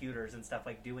on computers and stuff,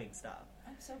 like doing stuff,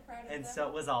 I'm so proud of and them. so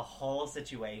it was a whole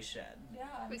situation. Yeah.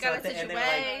 We So got at a the end they were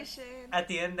like- situation. At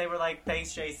the end, they were like,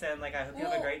 "Thanks, Jason. Like, I hope you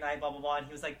have a Well- great night." Blah blah blah. And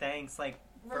he was like, "Thanks." Like,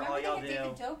 for Remember all they y'all had do.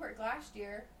 David Dobrik last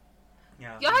year.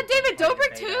 Yeah. Y'all had David Partied at Dobrik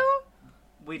Beta. too?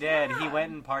 We did. He Yeah.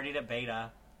 went and partied at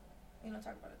Beta. We don't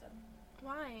talk about it then.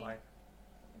 Why? Why?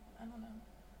 I don't know.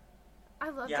 I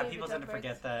love Yeah, David people tend to Dobrik.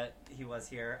 forget that he was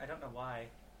here. I don't know why. It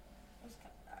was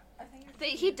I think it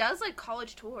was He does like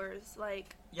college tours,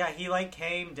 like Yeah, he like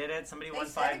came, did it. Somebody They won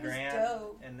said it was $5,000,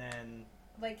 dope. and then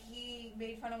like he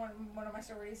made fun of one of my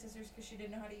sorority sisters because she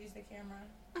didn't know how to use the camera.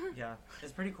 yeah,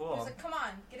 it's pretty He cool. was like, "Come on,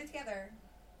 get it together."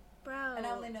 bro. And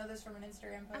I only know this from an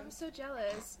Instagram I'm post. so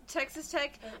jealous. Texas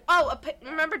Tech. But- Oh,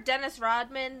 remember Dennis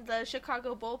Rodman, the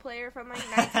Chicago Bull player from like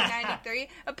 1993?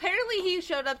 Apparently, he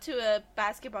showed up to a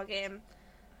basketball game.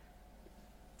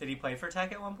 Did he play for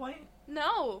Tech at one point?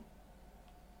 No,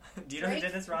 Do you know who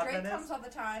Dennis Rodman Drake comes is? all the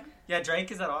time. Yeah, Drake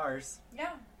is at ours.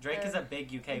 Yeah. Drake Uh, is a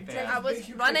big UK Drake- fan. I was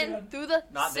Big running fan. through the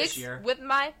Not this 6 year. with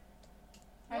my.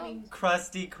 I mean,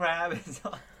 Krusty Krab is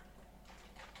on.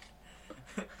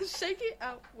 Shake it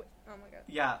out. Wait, oh my god.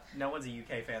 Yeah, no one's a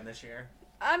UK fan this year.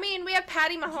 I mean, we have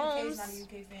Patty UK Mahomes. is not a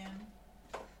UK fan.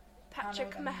 Patrick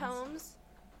I don't know what that Mahomes.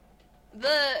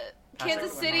 The Patrick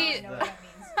Kansas Mahomes. City. I know what that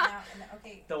means.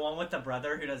 Okay. The one with the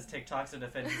brother who does TikToks to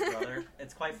defend his brother.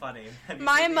 It's quite funny. Have you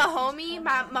My seen these? Mahomie,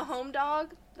 my Mahome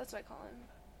dog. That's what I call him.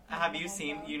 Have you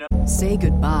seen? You know. Say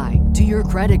goodbye to your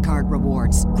credit card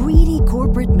rewards. Greedy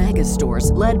corporate mega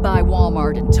stores, led by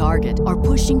Walmart and Target, are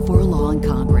pushing for a law in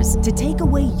Congress to take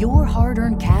away your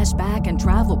hard-earned cash back and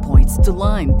travel points to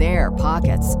line their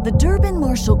pockets. The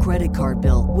Durbin-Marshall credit card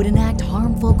bill would enact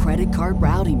harmful credit card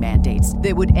routing mandates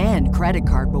that would end credit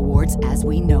card rewards as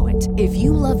we know it. If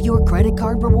you love your credit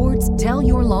card rewards, tell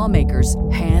your lawmakers,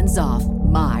 hands off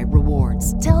my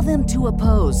rewards. Tell them to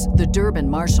oppose the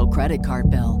Durbin-Marshall credit card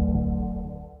bill.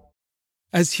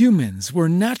 As humans, we're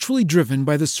naturally driven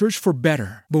by the search for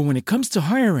better. But when it comes to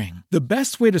hiring, the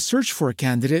best way to search for a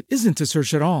candidate isn't to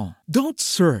search at all. Don't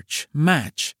search,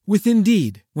 match with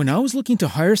Indeed. When I was looking to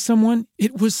hire someone,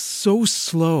 it was so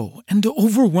slow and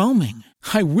overwhelming.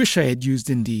 I wish I had used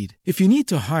Indeed. If you need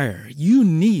to hire, you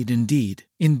need Indeed.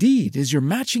 Indeed is your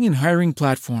matching and hiring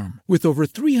platform with over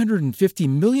 350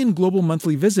 million global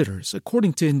monthly visitors,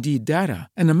 according to Indeed data,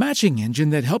 and a matching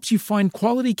engine that helps you find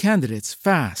quality candidates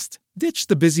fast. Ditch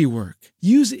the busy work.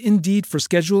 Use Indeed for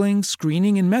scheduling,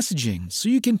 screening, and messaging so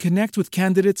you can connect with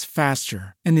candidates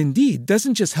faster. And Indeed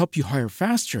doesn't just help you hire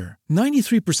faster.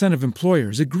 93% of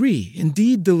employers agree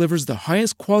Indeed delivers the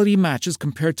highest quality matches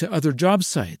compared to other job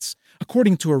sites,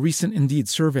 according to a recent Indeed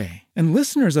survey. And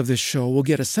listeners of this show will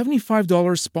get a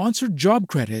 $75 sponsored job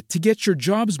credit to get your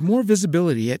jobs more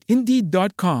visibility at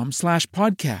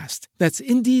Indeed.com/podcast. That's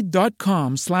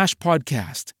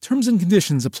Indeed.com/podcast. Terms and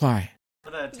conditions apply.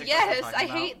 Yes, I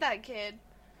hate that kid.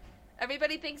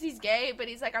 Everybody thinks he's gay, but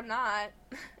he's like, I'm not.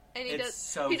 And he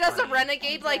does a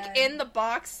renegade like in the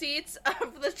box seats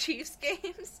of the Chiefs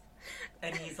games.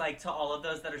 And he's like, to all of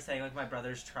those that are saying like my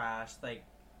brother's trash, like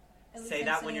say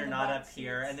that when you're not up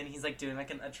here. And then he's like doing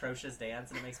like an atrocious dance,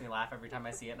 and it makes me laugh every time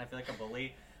I see it, and I feel like a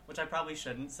bully, which I probably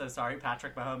shouldn't. So sorry,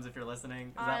 Patrick Mahomes, if you're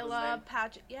listening. I love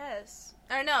Patrick. Yes,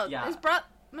 or no, his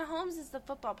Mahomes is the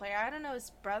football player. I don't know his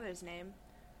brother's name.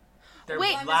 Their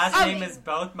last name is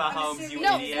both Mahomes, you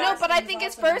idiot. No, but I think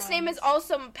his first name is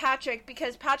also Patrick,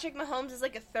 because Patrick Mahomes is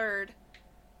like a third.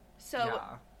 So,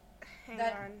 hang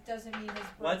on. Doesn't mean his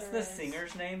brother. What's the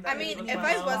singer's name? I mean, if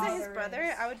I wasn't his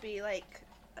brother, I would be like...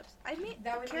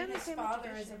 that would mean his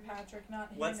father isn't Patrick, not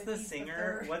him. What's the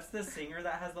singer? What's the singer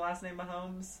that has the last name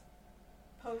Mahomes?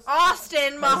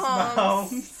 Austin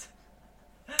Mahomes.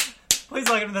 Please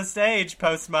welcome to the stage,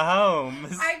 Post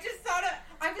Mahomes. I just thought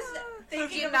I was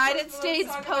thinking United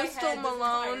States Postal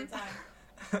Malone.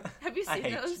 Have you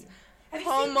seen those? Have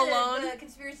Home you seen Malone? the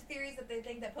conspiracy theories that they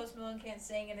think that Post Malone can't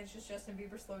sing and it's just Justin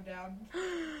Bieber slowed down?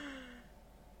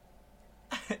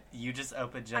 You just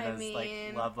opened Jenna's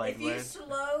love language.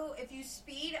 If you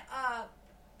speed up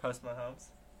Post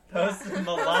Mahomes? Post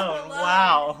Malone.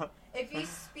 Wow. If you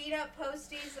speed up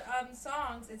Posty's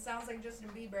songs, it sounds like Justin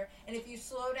Bieber. And if you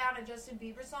slow down a Justin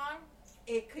Bieber song,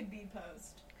 it could be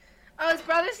Post. Oh, his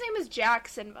brother's name is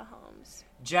Jackson Mahomes.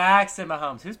 Jackson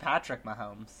Mahomes. Who's Patrick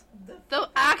Mahomes? The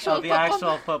actual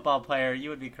football player. You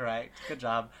would be correct. Good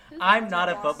job. I'm not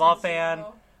a football fan.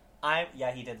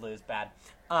 He did lose bad.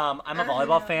 I'm a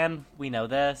volleyball fan. We know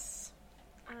this.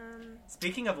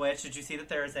 Speaking of which, did you see that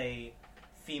there is a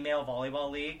female volleyball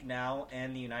league now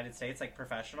in the United States, like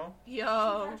professional?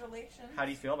 Yo. Congratulations. How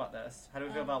do you feel about this? How do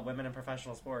we feel about women in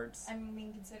professional sports? I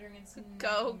mean, considering it's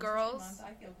Go girls. Month,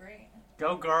 I feel great.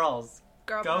 Go girls.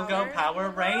 Go Power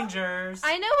Rangers.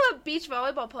 I know a beach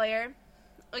volleyball player.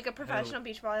 Like a professional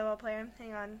beach volleyball player.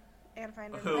 Hang on. I gotta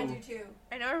find her. Who? I do too.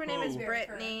 I know her name is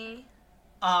Brittany.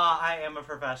 I am a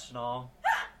professional.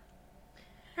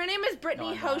 Her name is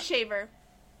Brittany Hoshaver.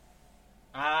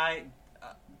 I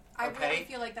really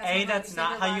feel like that's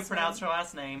not how you pronounce her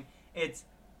last name.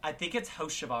 I think it's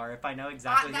Hoshavar, if I know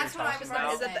exactly who you're talking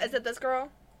about. Is it this girl?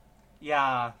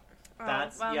 Yeah. Her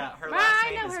last name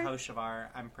is Hoshavar,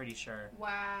 I'm pretty sure.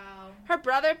 Wow. Her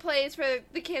brother plays for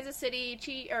the Kansas City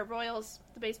Royals,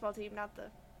 the baseball team, not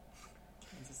the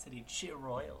Kansas City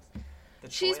Royals.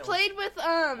 She's played with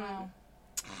Wow.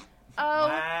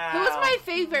 who was my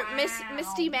favorite?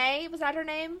 Misty May, was that her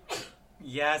name?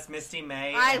 Yes, Misty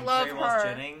May. I and love Jerry her. Wells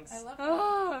Jennings. I love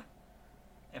her.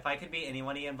 If I could be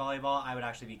anybody in volleyball, I would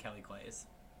actually be Kelly Clays.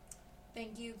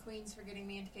 Thank you, Queens, for getting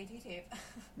me into KT tape.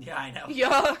 Yeah, I know.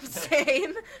 Yeah,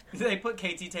 same. They put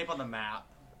KT tape on the map.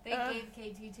 They gave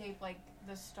KT tape like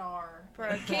the star.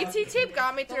 Bro, KT tape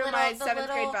got me through my 7th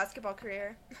grade basketball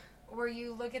career. Where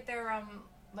you look at their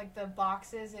like the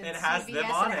boxes and it has CVS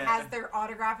them on and it. It has their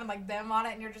autograph and like them on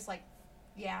it, and you're just like,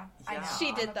 yeah. I know.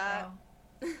 She did that.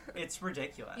 It's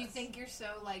ridiculous. You think you're so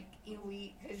like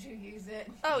elite because you use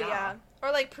it. Oh yeah.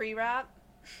 Or like pre-rap.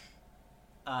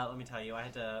 Let me tell you, I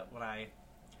had to, when I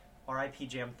R.I.P.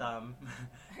 Jam Thumb,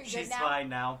 she's now? fine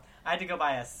now. I had to go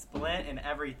buy a splint and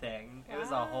everything. It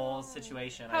was a whole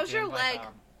situation. How's your leg?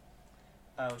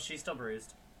 Oh, she's still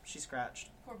bruised. She's scratched.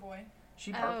 Poor boy.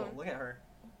 She purple. Look at her.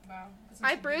 Wow.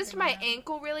 I bruised my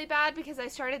ankle really bad because I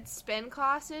started spin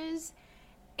classes,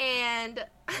 and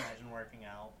Imagine working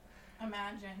out.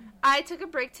 Imagine. I took a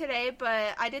break today,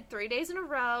 but I did 3 days in a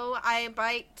row. I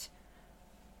biked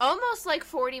almost like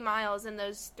 40 miles in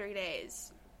those 3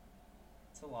 days.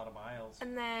 It's a lot of miles.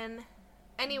 And then,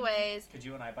 anyways. Could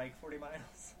you and I bike 40 miles?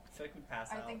 I feel like we'd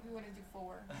pass out. I think we want to do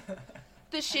 4.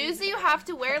 The shoes that you have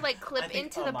to wear, like, I clip think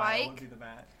into the a mile would bike. be the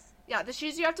max. Yeah, the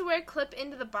shoes you have to wear clip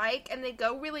into the bike, and they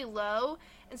go really low,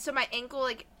 and so my ankle,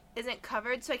 like, isn't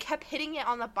covered, so I kept hitting it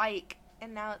on the bike,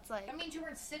 and now it's like... That means you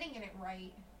weren't sitting in it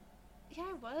right. Yeah,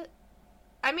 what?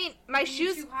 I mean, my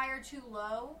shoes... Too high or too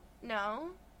low? No.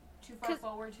 Too far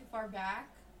forward, too far back?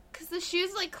 Because the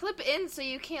shoes, like, clip in so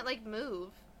you can't, like,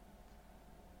 move.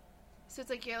 So it's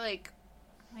like you're, like...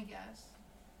 I guess.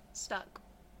 Stuck,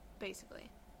 basically.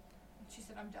 She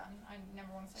said, I'm done. I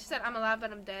never want to say She said, I'm alive,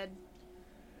 but I'm dead.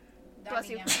 Bless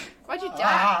you. Never. Why'd you dab?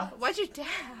 Ah. Why'd you dab?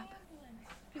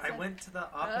 I went to the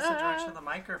opposite direction of the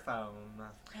microphone.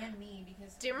 And me,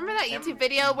 because... Do you remember that YouTube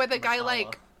video where the guy,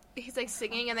 like, he's, like,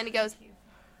 singing, and then he goes...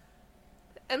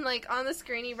 And, like, on the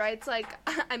screen he writes, like,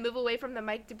 I move away from the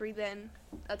mic to breathe in.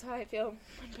 That's how I feel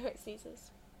when Barrett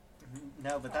sneezes.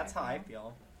 No, but that's how I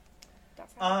feel.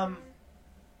 That's how I feel.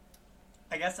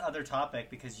 I guess other topic,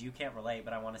 because you can't relate,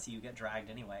 but I want to see you get dragged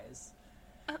anyways.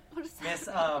 What is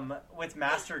that? Miss, with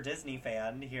Master Disney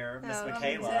fan here, Miss Oh,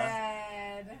 Michaela.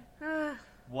 Dead.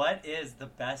 What is the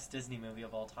best Disney movie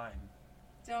of all time?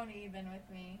 Don't even with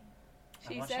me.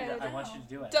 She I want you to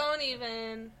do it. Don't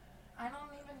even. I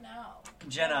don't even know.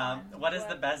 Jenna, what is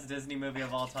the best Disney movie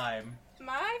of all time?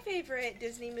 My favorite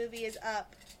Disney movie is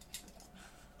Up.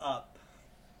 Up.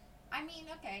 I mean,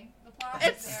 okay. The plot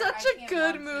It's is there. such I a can't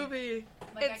good watch it. movie.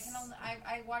 Like, It's-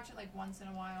 I watch it, like, once in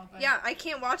a while, but... Yeah, I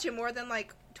can't watch it more than,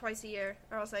 like, twice a year,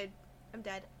 or else I'm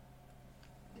dead.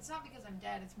 It's not because I'm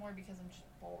dead, it's more because I'm just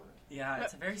bored. Yeah,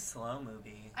 it's a very slow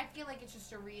movie. I feel like it's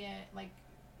just a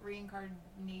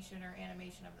reincarnation or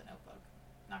animation of The Notebook.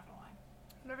 Not gonna lie.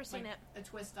 I've never seen Like, it. a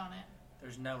twist on it.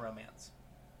 There's no romance.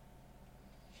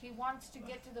 He wants to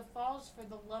get to the falls for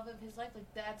the love of his life.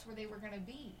 Like, that's where they were gonna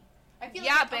be. I feel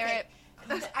Yeah, like, Barrett.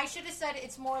 Okay, I should have said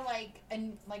it's more like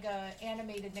a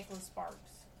animated Nicholas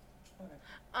Sparks.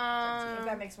 If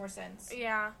that makes more sense.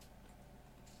 Yeah.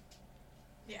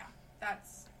 Yeah,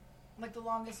 that's like the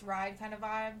Longest Ride kind of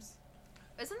vibes.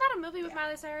 Isn't that a movie with Yeah.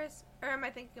 Miley Cyrus? Or am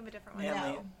I thinking of a different one?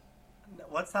 Yeah. No,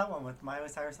 What's that one with Miley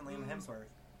Cyrus and Liam Hemsworth?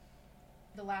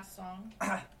 the last song.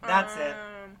 That's it.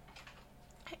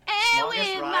 And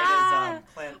Longest when Ride my is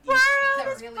Clint world Eastwood. That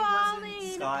is really falling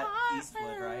wasn't Scott apart.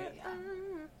 Eastwood, right?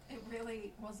 Yeah. It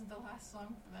really wasn't the last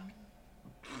song for them.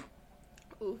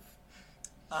 Oof.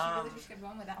 She really just kept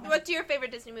going with that one. What's your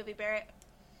favorite Disney movie, Barrett?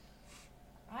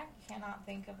 I cannot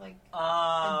think of like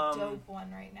a dope one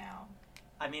right now.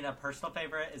 I mean, a personal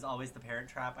favorite is always The Parent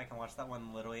Trap. I can watch that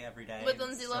one literally every day. With It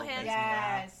Lindsay still Lohan? makes me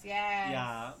laugh. Yes.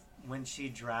 Yeah, when she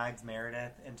drags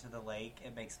Meredith into the lake,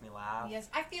 it makes me laugh. Yes,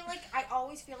 I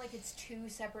always feel like it's two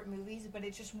separate movies, but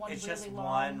it's just one It's really just long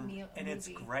one, movie. and it's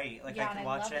great. Like, Yeah, I and can I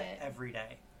watch love it it. every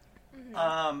day.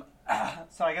 Mm-hmm.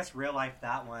 So I guess real life,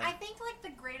 that one. I think like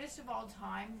the greatest of all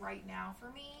time right now for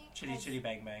me. Chitty Chitty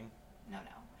Bang Bang. No,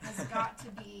 has got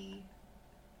to be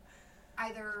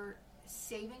either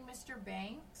Saving Mr.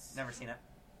 Banks Never seen it.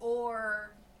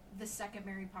 or the second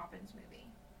Mary Poppins movie.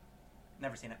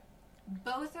 Never seen it.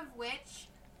 Both of which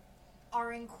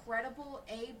are incredible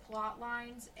A, plot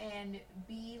lines, and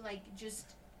B, like,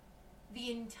 just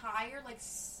the entire, like,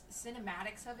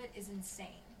 cinematics of it is insane.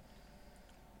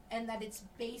 And that it's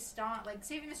based on, like,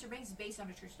 Saving Mr. Banks is based on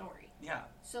a true story. Yeah,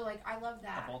 So, like, I love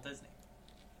that. of Walt Disney.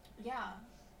 Yeah.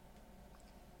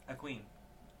 A queen.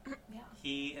 Yeah.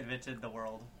 He invented the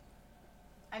world.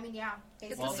 I mean, yeah.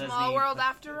 It's Walt a Disney small world put-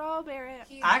 after all, Barrett.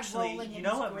 He's Actually, rolling you in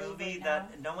know his what grave movie right now.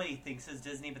 that nobody thinks is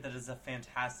Disney, but that is a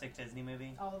fantastic Disney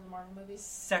movie? All of the Marvel movies.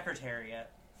 Secretariat.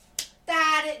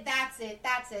 That's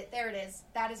it. There it is.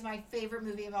 That is my favorite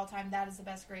movie of all time. That is the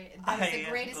best That is the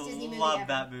greatest Disney movie love ever.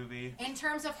 that movie. In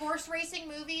terms of horse racing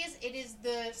movies, it is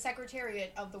the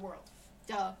Secretariat of the world.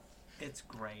 Duh. It's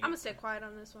great. I'm gonna stay quiet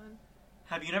on this one.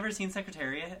 Have you never seen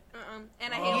Secretariat?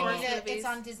 And I Oh. hate You horse need to- movies. it's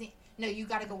on Disney. No, you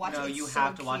got to go watch it. No, It's you so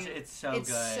have to watch cute. it. It's so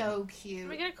It's good. so cute.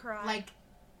 Am I gonna cry? Like,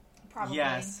 probably.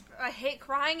 Yes. I hate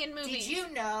crying in movies. Did you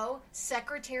know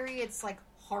Secretariat's like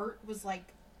heart was like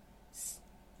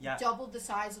Yeah. double the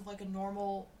size of like a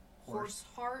normal horse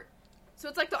heart? So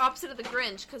it's like the opposite of the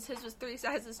Grinch, because his was 3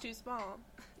 sizes too small.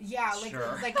 Yeah, like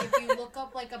Sure. like if you look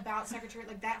up like about Secretariat,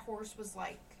 like that horse was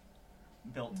like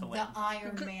Built to win. the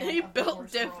Iron Man. He of the built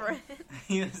horse different. world.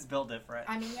 He was built different.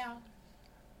 I mean, yeah.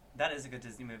 That is a good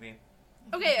Disney movie.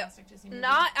 Okay, Fantastic Disney movie.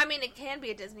 I mean, it can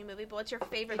be a Disney movie, but what's your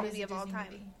favorite It is movie a of all Disney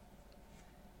time? movie.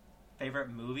 Favorite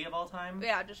movie of all time?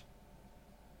 Yeah, just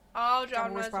all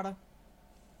Devil Wears genres. Prada.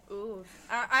 Ooh,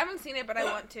 I haven't seen it, but I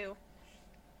want to.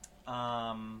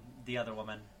 The Other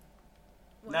Woman.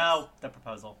 What? No, The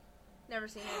Proposal. Never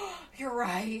seen it. You're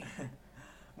right.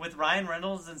 With Ryan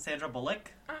Reynolds and Sandra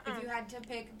Bullock. If you had to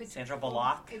pick between Sandra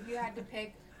Bullock. if you had to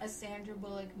pick a Sandra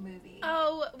Bullock movie.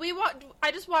 Oh,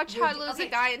 I just watched How to Lose Okay. a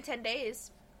Guy in 10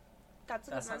 Days. That's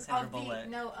a That's good not one. Sandra Of the, Bullock.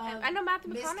 no, I know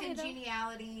Matthew Miss McConaughey, though.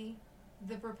 Congeniality,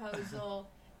 The Proposal,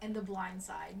 and The Blind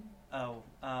Side. Oh,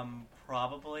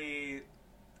 probably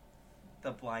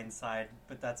The Blind Side,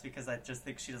 but that's because I just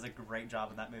think she does a great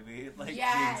job in that movie. Like,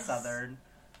 Yes. being Southern.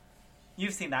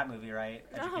 You've seen that movie, right?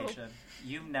 No. Education.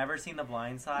 You've never seen The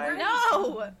Blind Side? Where-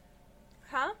 No!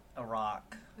 Huh? A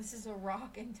rock. This is a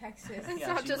rock in Texas. It's Yeah,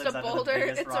 not she just lives a under the boulder,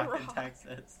 biggest it's a rock in rock.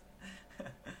 Texas.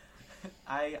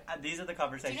 These are the Do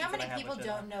conversations you know how that I many have people with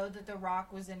Jenna. don't know that The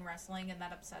Rock was in wrestling, and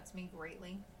that upsets me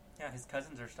greatly? Yeah, his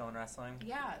cousins are still in wrestling.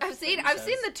 Yeah. I've seen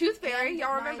the Tooth Fairy. And Y'all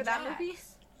Nia remember that Jax. movie?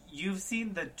 You've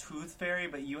seen The Tooth Fairy,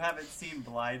 but you haven't seen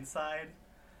Blind Side?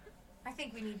 I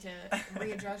think we need to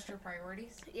readjust your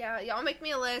priorities. Yeah, y'all make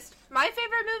me a list. My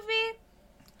favorite movie?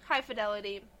 High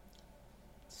Fidelity.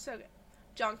 So good.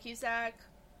 John Cusack.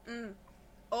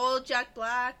 Old Jack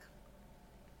Black.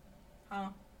 Huh?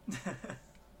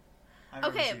 I've never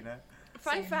Okay. seen it.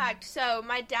 Fun Same. fact, so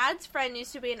my dad's friend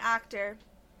used to be an actor.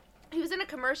 He was in a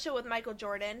commercial with Michael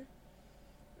Jordan.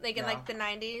 Like in Yeah. like the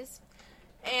 90s.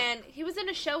 And he was in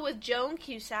a show with Joan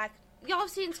Cusack. Y'all have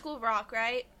seen School of Rock,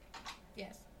 right?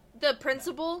 Yes. The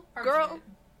principal Parts girl. of it.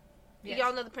 Yes.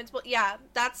 Y'all know the principal? Yeah,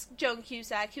 that's Joan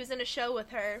Cusack. He was in a show with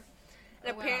her.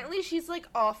 And Oh, wow. apparently she's like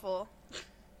awful.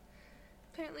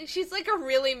 Apparently she's like a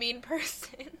really mean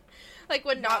person. Like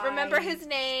would not remember his That's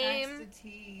name. the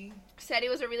tea. Said he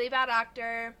was a really bad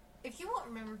actor. If you won't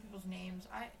remember people's names,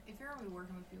 if you're only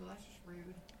working with people, that's just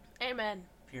rude. Amen.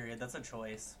 Period. That's a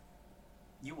choice.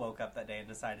 You woke up that day and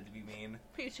decided to be mean.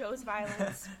 You chose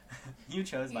violence. You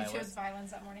chose You violence. chose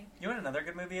violence that morning. You know what another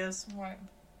good movie is? What?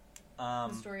 The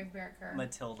Um, story of Barrett Kerr.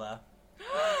 Matilda.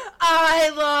 I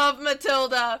love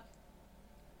Matilda.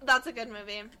 That's a good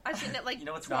movie. I've seen it like You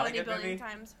know what's not a 20 good billion movie?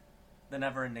 times. The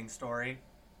Never-Ending Story.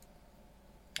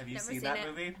 Have you Never seen seen that it.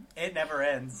 movie? It never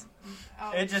ends.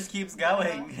 Oh, It just keeps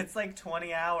going. It's like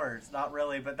 20 hours. Not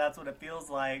really, but that's what it feels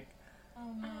like.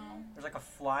 Oh no. There's like a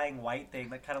flying white thing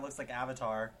that kind of looks like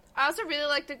Avatar. I also really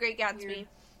like The Great Gatsby. Weird.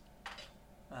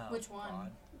 Oh, Which one?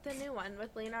 God. The new one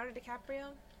with Leonardo DiCaprio.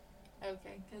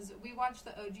 Okay, because we watched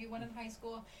the OG one in high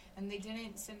school, and they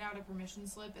didn't send out a permission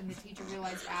slip, and the teacher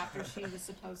realized after she was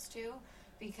supposed to,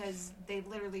 because they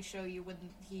literally show you when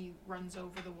he runs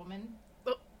over the woman.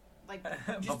 Oh. Like,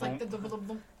 just like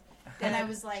the. And I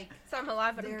was like, So I'm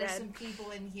alive but I'm there are dead. some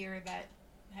people in here that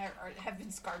have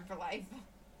been scarred for life.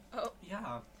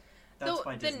 Yeah. That's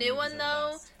why The Disney new movies one are though,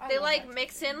 the best. I they love like that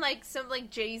mix too. in like some like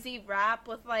Jay-Z rap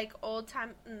with like old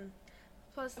time.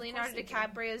 Plus Of Leonardo course they do.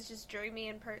 DiCaprio is just dreamy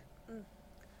and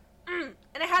and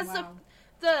it has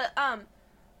Wow.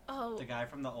 oh The guy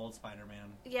from the old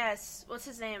Spider-Man, yes, what's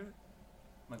his name?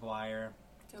 Maguire,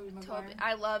 Tobey Maguire. Toby.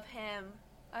 I love him.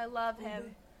 I love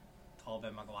him. Tobey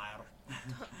Maguire,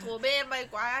 Toby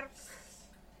Maguire.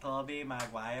 Tobey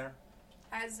Maguire.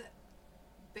 Has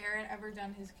Barrett ever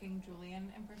done his King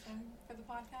Julian impression for the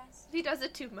podcast? He does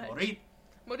it too much.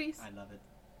 Maurice. I love it.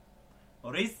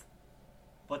 Maurice,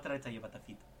 what did I tell you about the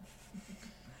feet?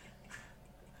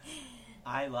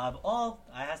 I love. Oh,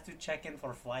 I has to check in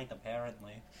for flight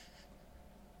apparently.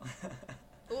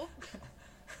 Oh.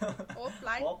 Oh,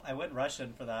 flight. Well, I went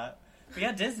Russian for that. But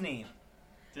yeah, Disney.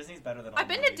 Disney's better than all I've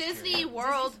been to movies, Disney period.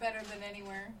 World. Disney's better than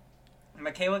anywhere.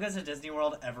 Michaela goes to Disney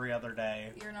World every other day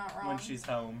You're not wrong. when she's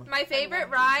home. My favorite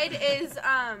love ride is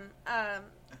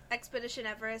Expedition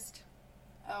Everest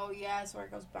Oh yes, where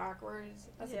it goes backwards.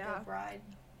 That's Yeah. a good ride.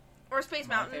 or Space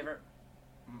My Mountain. favorite.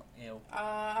 Ew.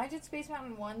 I did Space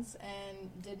Mountain once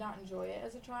and did not enjoy it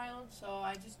as a child, so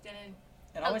I just didn't.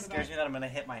 It always Okay, scares bye. me that I'm gonna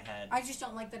hit my head. I just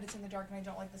don't like that it's in the dark and I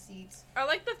don't like the seats. I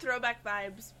like the throwback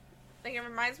vibes. Like it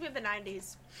reminds me of the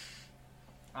 90s.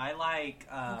 I like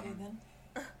Okay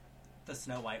then. the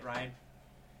Snow White ride.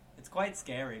 It's quite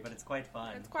scary, but it's quite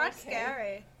fun. It's quite Okay.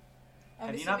 scary. I'm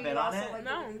Have you not assuming been on also it? Like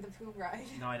No. the Winnie the Pooh ride.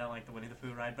 No, I don't like the Winnie the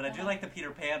Pooh ride, but I do Uh-huh. like the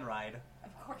Peter Pan ride.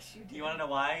 Of course you do. You want to know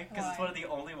why? Because it's Why? one of the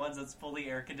only ones that's fully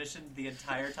air conditioned the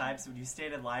entire time. So when you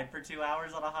stand in line for 2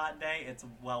 hours on a hot day, it's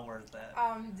well worth it.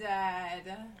 I'm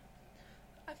dead.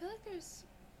 I feel like there's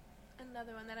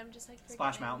another one that I'm just like forgetting.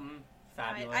 Splash Mountain,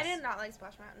 fabulous. I did not like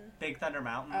Splash Mountain. Big Thunder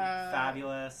Mountain, Uh,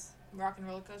 fabulous. Rock and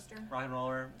roller coaster. Rock and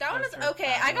Roller. That one was coaster,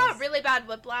 okay. I fabulous. got really bad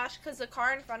whiplash because the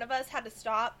car in front of us had to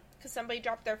stop because somebody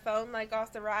dropped their phone like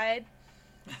off the ride.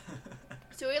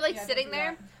 So we were like Yeah, sitting don't do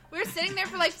there. that. We were sitting there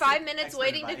for like 5 minutes Expert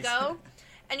waiting to advice. go.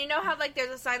 And you know how like there's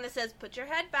a sign that says put your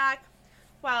head back?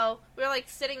 Well, we were like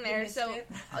sitting there, missed so it.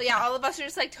 yeah, all of us were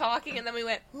just like talking and then we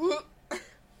went whoop.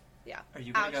 Yeah. Are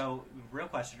you gonna Ouch. go? Real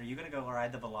question: are you gonna go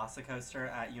ride the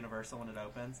Velocicoaster at Universal when it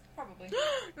opens? Probably.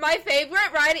 My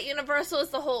favorite ride at Universal is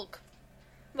the Hulk.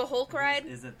 The Hulk ride.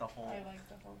 Is it the whole? I like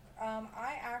the Hulk.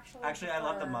 I Actually, I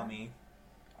love the prefer- Mummy.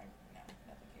 No,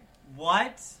 thank you.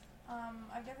 What?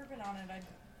 I've never been on it.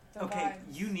 The Okay,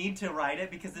 rides. you need to ride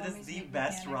it because it is Mummies the make me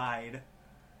best panic. ride.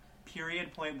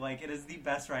 Period. Point blank. It is the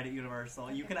best ride at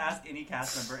Universal. You can ask any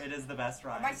cast member. It is the best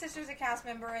ride. My sister's a cast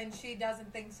member and she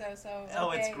doesn't think so. So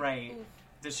Oh, it's okay. great. Oof.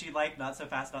 Does she like Not So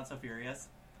Fast, Not So Furious?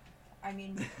 I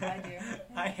mean, I do.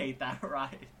 I hate that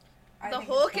ride. I The think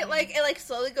it's Hulk, funny. it like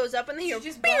slowly goes up and then you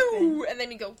She's just pew, bumping. and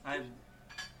then you go.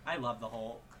 I love the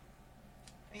Hulk.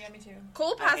 Yeah, me too.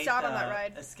 Cole I passed hate out on the that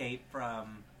ride. Escape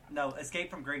from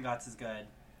Gringotts is good.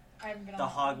 I haven't been The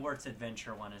on Hogwarts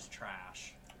Adventure one is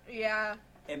trash. Yeah.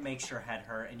 It makes your head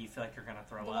hurt and you feel like you're gonna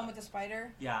throw the up. one with the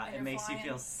spider. Yeah, and it you're makes flying. you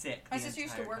feel sick. My the sister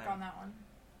used to entire work time. on that one.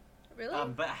 Really?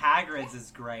 But Hagrid's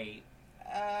is great.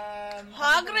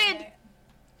 Hagrid!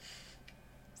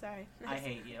 Sorry. I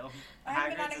hate you. I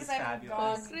haven't been on it Hagrid's is because I haven't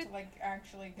gone fabulous. to like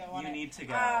actually go on You it. need to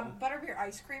go. Butterbeer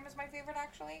ice cream is my favorite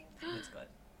actually. It's good.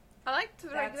 I like the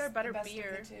regular That's butter the best of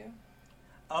beer. the two.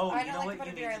 Oh, I you don't know like what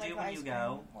you butterbeer. need I to like do the when ice you cream.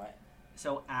 go? What?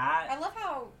 So I at love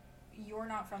how you're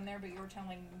not from there, but you're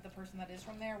telling the person that is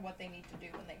from there what they need to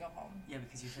do when they go home. yeah,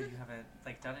 because you said you haven't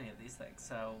like done any of these things,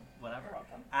 so whatever. You're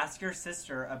welcome. Ask your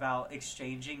sister about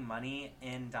exchanging money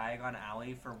in Diagon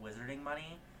Alley for wizarding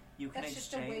money. You can That's just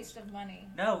exchange. a waste of money.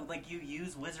 No, like you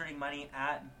use wizarding money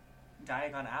at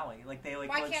Diagon Alley. Like they like.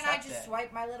 Why will can't I accept just it.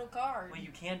 swipe my little card? Well,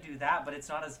 you can do that, but it's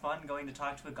not as fun going to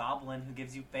talk to a goblin who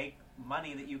gives you fake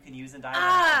money that you can use in Diagon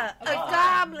Ah, a Alley. Oh.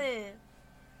 goblin.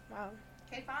 Wow.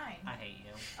 Okay, fine. I hate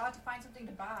you. I'll have to find something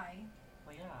to buy.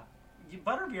 Well, yeah. You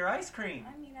butterbeer ice cream.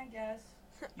 I mean, I guess.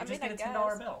 You I just mean, get a I $10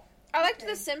 guess. bill. I liked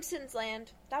Okay. the Simpsons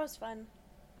land. That was fun.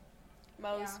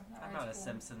 Moe's. Yeah, that I'm was not a cool.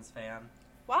 Simpsons fan.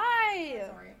 Why? That's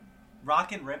alright.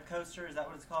 Rock and Rip coaster, is that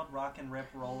what it's called? Rock and Rip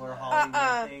roller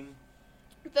Hollywood thing?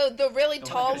 The really The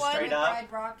one tall that goes one. straight up.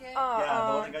 Fried rocket. Yeah,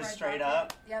 the one that Fried goes straight rocket.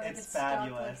 up. Yeah, that It's gets stuck,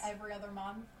 fabulous. like, every other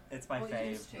month. It's my Well, it fave.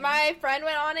 used to. My friend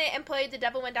went on it and played The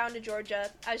Devil Went Down to Georgia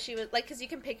as she was like, because you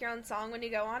can pick your own song when you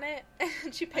go on it.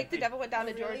 And she picked The think- Devil Went Down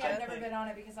to Really? Georgia. I've never been on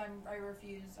it because I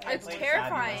refuse. I It's played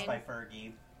terrifying. Fabulous by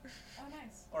Fergie. Oh,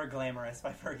 nice. Or Glamorous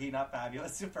by Fergie, not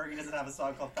Fabulous. Fergie doesn't have a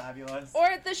song called Fabulous. Or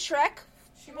the Shrek.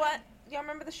 She What? might- Y'all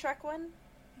remember the Shrek one?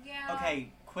 Yeah.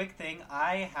 Okay, quick thing.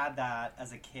 I had that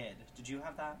as a kid. Did you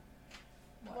have that?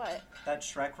 What? That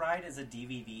Shrek ride is a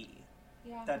DVD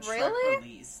Yeah. that Really? Shrek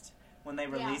released. When they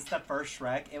released the first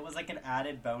Shrek, it was like an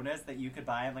added bonus that you could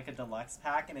buy in like a deluxe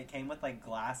pack, and it came with like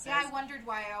glasses. Yeah, I wondered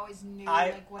why I always knew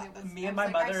I- like what it was. me I and was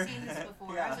my like, mother- I've seen this before.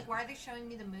 I Yeah. was like, why are they showing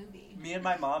me the movie? Me and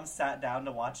my mom sat down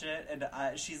to watch it,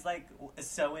 and she's like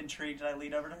so intrigued. And I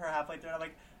leaned over to her halfway through, and I'm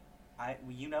like,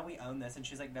 you know we own this. And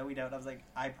she's like, no, we don't. And I was like,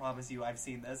 I promise you, I've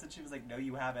seen this. And she was like, no,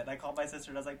 you haven't. And I called my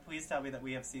sister, and I was like, please tell me that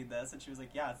we have seen this. And she was like,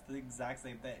 yeah, it's the exact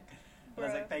same thing. And I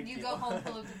was like, thank you. You go home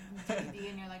full of the DVD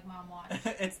and you're like, Mom, watch.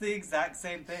 It's the exact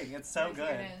same thing. It's so Here good.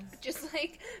 it is. Just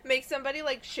like make somebody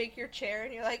like shake your chair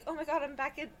and you're like, oh my god, I'm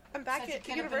back Set your at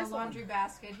kid up in a Universal. laundry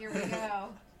basket. Here we go.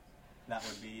 That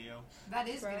would be you. That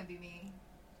is Bro. gonna be me.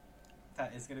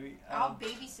 That is gonna be. I'll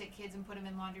babysit kids and put them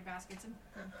in laundry baskets and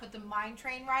put the mine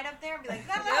train right up there and be like,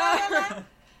 la, la, la,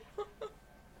 la.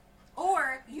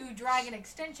 Or you drag an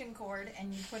extension cord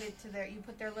and you put it to their, you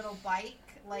put their little bike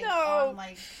like No.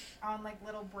 on like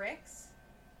little bricks,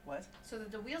 What? so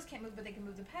that the wheels can't move, but they can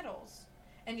move the pedals.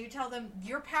 And you tell them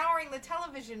you're powering the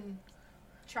television,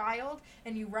 child,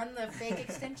 and you run the fake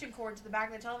extension cord to the back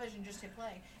of the television. Just hit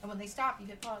play, and when they stop, you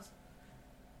hit pause.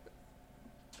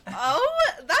 Oh,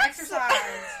 that's Exercise.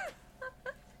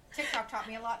 TikTok taught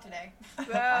me a lot today. I've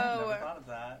never Bro. thought of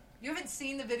that. You haven't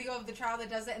seen the video of the child that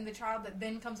does it, and the child that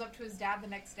then comes up to his dad the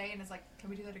next day and is like, "Can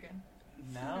we do that again?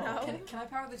 No. No. Can I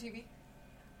power the TV?"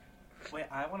 Wait,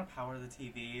 I want to power the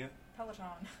TV. Peloton.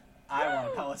 I want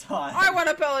a Peloton. I want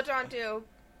a Peloton too.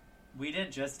 We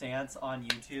did Just Dance on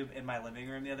YouTube in my living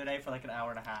room the other day for like an hour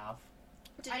and a half.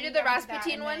 Did I you do the downloaded that,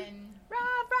 Rasputin and one? then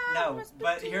No, Rasputin.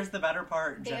 but here's the better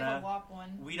part, They have a Jenna. WAP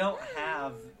one. We don't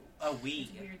have a Wii.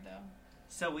 It's weird though.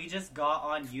 So we just got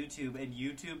on YouTube and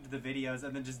YouTubed the videos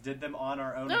and then just did them on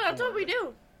our own No, that's what accord. we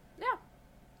do. Yeah.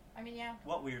 I mean, yeah.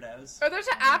 What weirdos? Or there's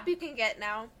an app you can get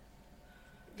now.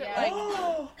 That, Yeah. like,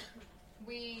 Oh!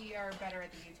 We are better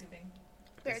at the YouTubing.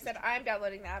 Barry said, I'm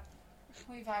downloading the app.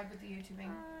 We vibe with the YouTubing.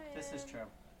 This is true.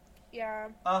 Yeah.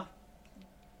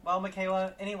 Well,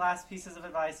 Michaela, any last pieces of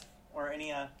advice or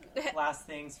any last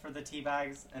things for the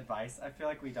Teabags advice? I feel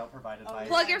like we don't provide advice.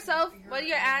 Plug yourself. What are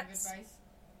your advice. ads?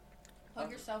 Plug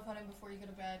your cell phone in before you go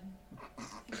to bed.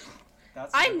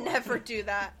 That's a I good one. never do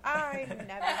that. I never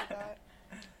do that.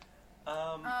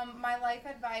 My life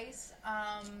advice,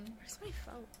 Where's my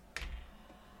phone?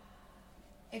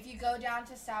 if you go down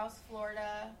to South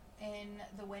Florida in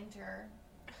the winter,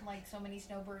 like so many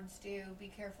snowbirds do, be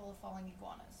careful of falling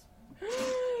iguanas.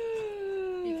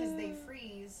 Because they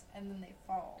freeze and then they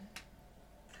fall.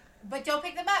 But don't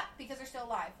pick them up because they're still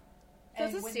alive.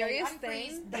 That's And a when serious they unfreeze,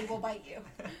 thing? they will bite you.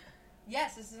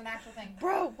 Yes, this is an actual thing.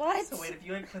 Bro, what? So wait, if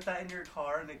you like put that in your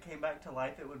car and it came back to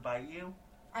life, it would bite you?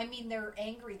 I mean, they're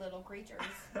angry little creatures.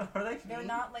 Are they? They're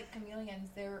not like chameleons.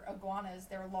 They're iguanas.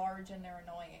 They're large and they're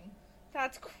annoying.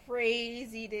 That's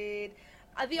crazy, dude.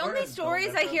 The only Florida's stories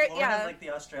built I hear, different. Florida's yeah, like the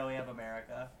Australia of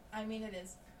America. I mean, it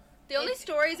is. the only If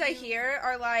stories I you- hear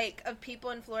are like of people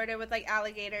in Florida with like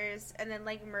alligators and then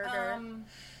like murder. And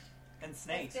If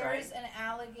snakes, there's right? an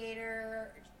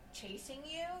alligator chasing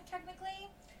you, technically,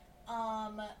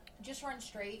 just run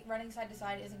straight. Running side to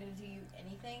side isn't going to do you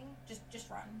anything. Just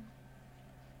run.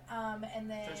 And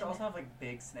then Don't you also have like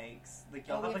big snakes? Like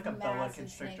Oh, y'all we have like a boa massive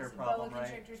constrictor snakes. problem, boa right?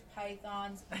 constrictors,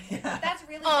 pythons. Yeah. That's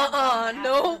really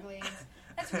no. Everglades.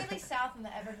 That's really south in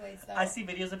the Everglades, though. I see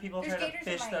videos of people There's trying to gators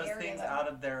in fish my those area, things though. out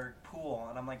of their pool,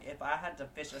 and I'm like, if I had to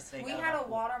fish a snake, We out of had my a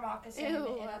pool, water moccasin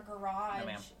Ew. in our garage, No,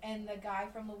 ma'am. and the guy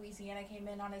from Louisiana came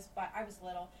in on his bike. I was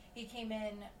little. He came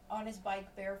in on his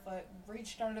bike barefoot,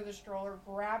 reached under the stroller,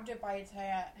 grabbed it by its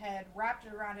head, wrapped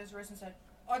it around his wrist, and said,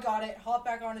 "I got it." Hopped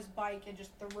back on his bike and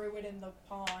just threw it in the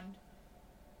pond.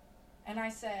 And I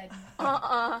said,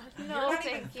 No, "You're not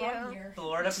thank even you. from here."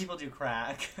 Florida people do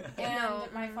crack. And No.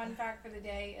 my fun fact for the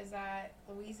day is that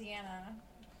Louisiana,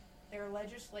 their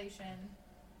legislation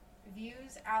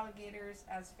views alligators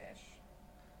as fish.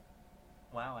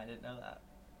 Wow, I didn't know that.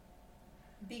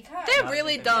 Because They're Not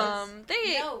really amphibians? dumb.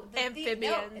 They no, amphibians.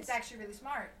 no, it's actually really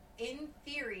smart. In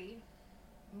theory,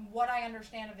 what I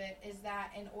understand of it is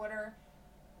that in order,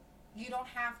 you don't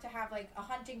have to have like a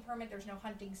hunting permit. There's no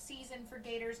hunting season for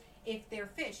gators. If they're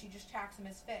fish, you just tax them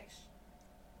as fish.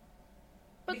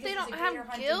 But Because they it's don't a have gator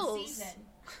hunting gills. season.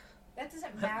 That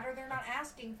doesn't matter. They're not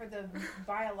asking for the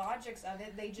biologics of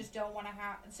it. They just don't want to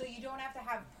have. So you don't have to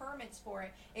have permits for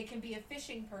it. It can be a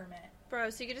fishing permit. Bro,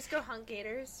 so you could just go hunt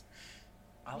gators.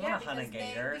 I want to hunt a because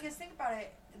gator. because think about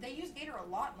it. They use gator a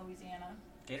lot in Louisiana.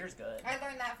 Gator's good. I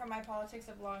learned that from my politics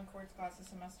of law and courts class this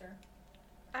semester.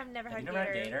 I've never Have had you never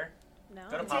had gator. gator? No.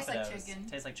 Go to It tastes like Papados. chicken.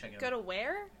 Tastes like chicken. Go to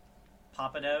where?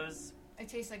 Papados, It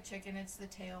tastes like chicken. It's the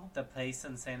tail. the place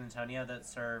in San Antonio that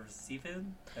serves seafood.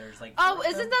 There's like Oh, four of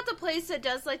isn't them. that the place that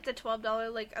does like the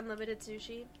 $12 like unlimited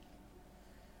sushi?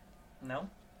 No?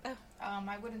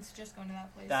 I wouldn't suggest going to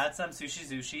that place. That's Sushi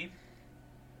Zushi.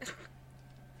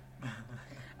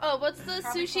 Oh, what's the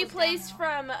Probably sushi closed place down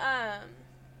from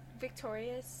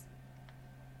Victorious?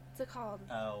 What's it called?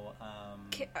 Oh,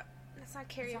 It's not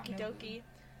It's Karaoke not Doki.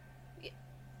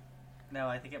 no,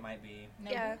 I think it might be. No.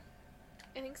 Yeah,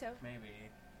 I think so. Maybe.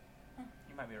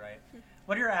 You might be right.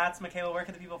 What are your ads, Michaela? Where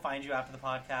can the people find you after the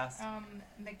podcast?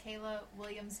 Michaela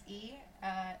Williams E.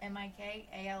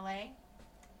 Mikala.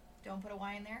 Don't put a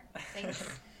Y in there. Thanks.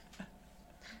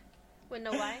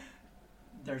 Wouldn't know why.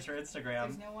 There's her Instagram.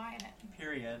 There's no Y in it.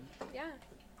 Period. Yeah,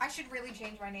 I should really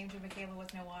change my name to Michaela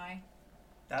with no Y.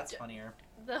 That's funnier.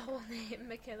 the whole name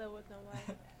Michaela with no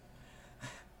Y.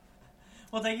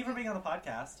 Well, thank you for being on the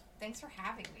podcast. Thanks for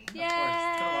having me. Yay! Of course.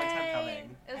 It's been a long time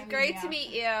coming. It was I mean, great yeah. to meet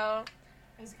you.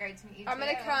 It was great to meet you. I'm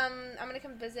gonna too. come. I'm gonna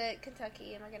come visit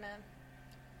Kentucky, and we're gonna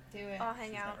Do it. all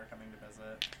hang She's out. never coming to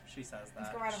visit. She says that.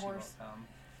 Let's go ride a She horse. won't come.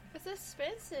 It's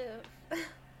expensive.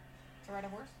 To ride a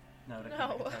horse? No, to No.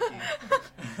 come to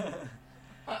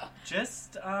Kentucky.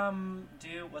 Just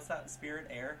do what's that? Spirit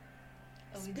Air.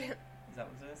 Allegiant? Is that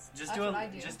what it is? Just That's do what I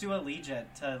do. Just do Allegiant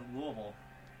to Louisville.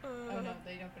 Oh no,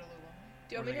 they don't go to Louisville.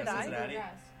 Do you want me to We're gonna die? Cincinnati?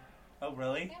 Bluegrass. Oh,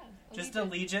 really? Yeah. Just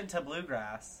Allegiant. Allegiant to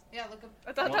Bluegrass. Yeah, look up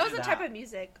I thought We'll that was do a type that. of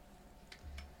music.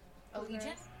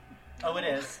 Allegiant. Oh, it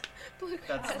is. Bluegrass.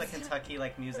 That's the Kentucky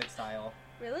like music style.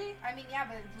 Really? I mean, yeah,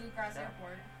 but Bluegrass Yeah.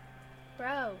 Airport.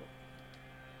 Bro.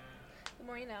 The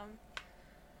more you know.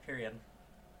 Period.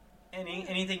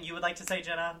 Anything you would like to say,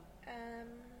 Jenna?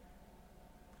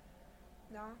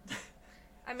 No.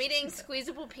 I'm eating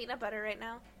squeezable peanut butter right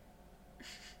now.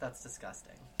 That's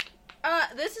disgusting.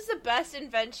 This is the best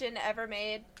invention ever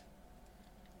made.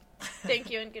 Thank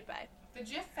you and goodbye. The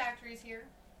Jif factory's here.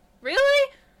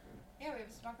 Really? Yeah, we have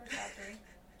a Smucker's factory.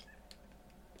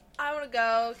 I want to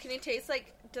go. Can you taste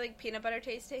do peanut butter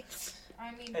tastings?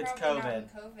 I mean, It's probably not in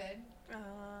COVID. COVID. Oh.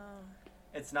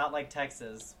 It's not like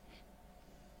Texas.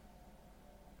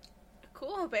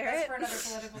 Cool, That's Barrett. for another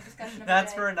political discussion.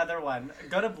 That's of for another one.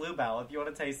 Go to Bluebell if you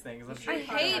want to taste things. I'm sure I you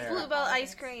can hate there. Bluebell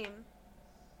ice cream.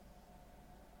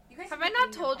 You guys Have need I to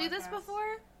not theme your told you this podcast.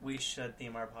 before? We should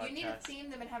theme our podcast. You need to theme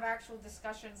them and have actual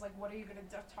discussions. Like, what are you going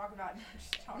to talk about?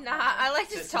 Just talk Nah, about I it. like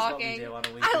This just is what we talking. do on a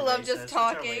I weekly love basis. just It's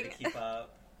our way talking. to keep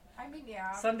up. I mean,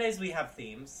 yeah. Some days we have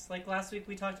themes. Like last week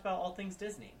we talked about all things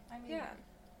Disney. I mean, Yeah.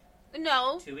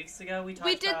 No. 2 weeks ago we talked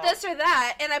We did about... this or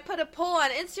that, and I put a poll on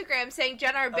Instagram saying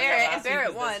Jenna or Oh, yeah, Barrett, last and Barrett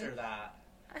week was won. this or that.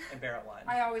 And Barrett won.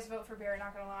 I always vote for Barrett,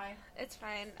 not going to lie. It's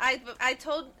fine. I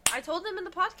told them in the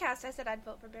podcast. I said I'd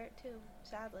vote for Barrett too.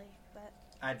 Sadly, but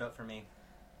I'd vote for me.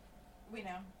 We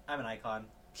know. I'm an icon.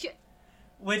 Yeah.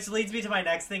 Which leads me to my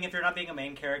next thing. If you're not being a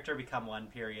main character, become one,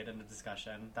 period, in the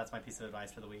discussion. That's my piece of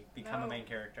advice for the week. Become a No. main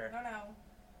character. No.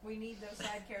 We need those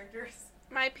side characters.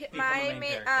 my Become a my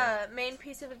main character. main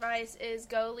piece of advice is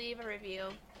go leave a review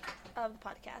of the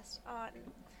podcast on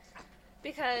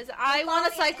because I want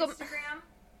to Follow me on cycle. Instagram.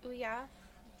 Oh, yeah.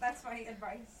 That's my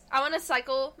advice. I want a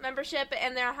cycle membership,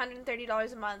 and they're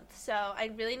 $130 a month. So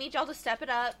I really need y'all to step it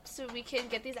up so we can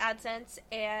get these AdSense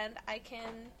and I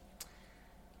can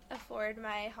afford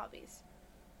my hobbies.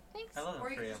 Thanks. I love Or that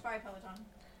you for can you. just buy a Peloton.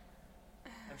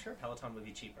 I'm sure Peloton would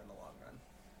be cheaper in the long run.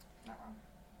 Not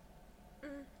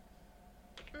wrong.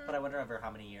 But I wonder over how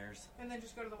many years. And then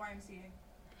just go to the YMCA.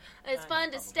 It's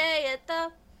fun to probably. stay at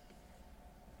the.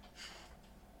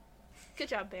 Good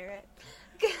job, Barrett.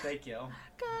 Thank you.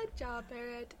 Good job,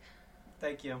 Barrett.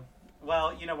 Thank you.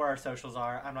 Well, you know where our socials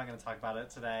are. I'm not going to talk about it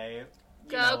today.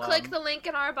 You Go know, click the link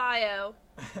in our bio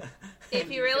if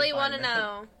and you really can want to find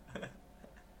know. it.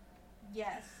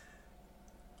 Yes.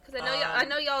 Because I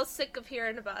know y'all sick of hear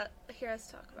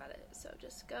us talk about it. So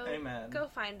just go, Amen. go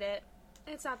find it.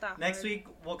 It's not that hard. Next week,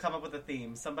 we'll come up with a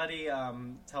theme. Somebody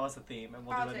tell us a theme, and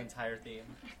we'll do an Politics. entire theme.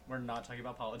 We're not talking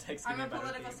about politics. I'm Give a me better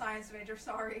political theme. science major,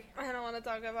 sorry. I don't want to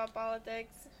talk about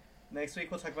politics. Next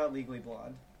week, we'll talk about Legally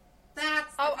Blonde.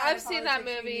 That's the Oh, kind I've of seen that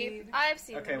politics we movie. need. I've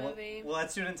seen Okay, the well, movie.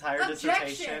 let's do an entire Objection!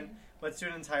 dissertation. Let's do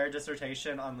an entire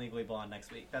dissertation on Legally Blonde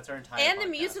next week. That's our entire And the podcast.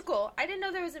 musical. I didn't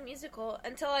know there was a musical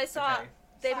until I saw Okay.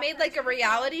 they Stop made like a mentioning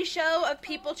reality show of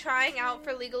people trying out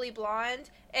for Legally Blonde,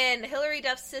 and Hilary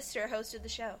Duff's sister hosted the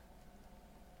show.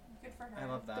 Good for her. I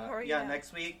love The that. more you Yeah, know.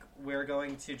 next week, we're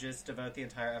going to just devote the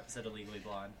entire episode to Legally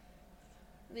Blonde.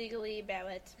 Legally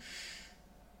Barrett.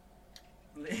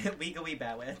 Legally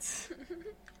Bowit.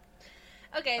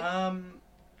 Okay. And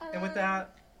with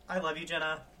that, I love you,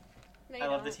 Jenna. no, you I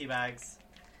love the don't. tea bags.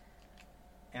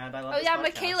 And I love Oh this yeah, podcast.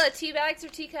 Michaela, tea bags or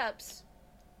teacups?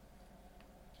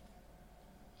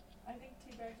 I think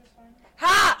teabags is fine.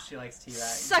 Ha! She likes tea bags.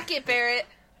 Suck it, Barrett.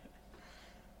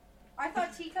 I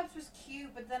thought teacups was cute,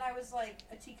 but then I was like,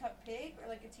 a teacup pig or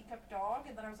like a teacup dog,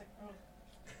 and then I was like,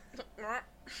 ugh.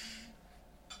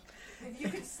 If you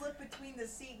could slip between the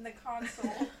seat and the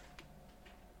console,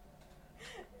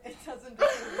 it doesn't do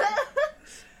it.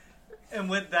 And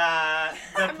with that,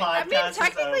 the podcast I mean,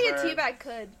 technically is a over. tea bag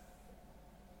could.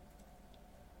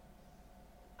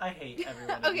 I hate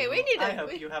everyone. Okay, of we you. need to- I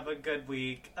hope you have a good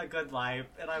week, a good life,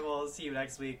 and I will see you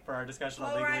next week for our discussion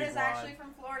on Flo Legally Rida is Blonde. actually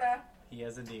from Florida. He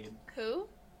is indeed. Who?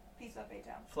 Peace up,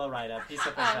 A-Town. Flo Rida, peace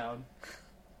up, Oh. A-Town.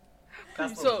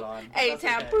 That's So, moved on. but A-Town.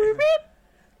 that's Boop,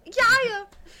 beep. Yeah.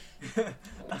 okay.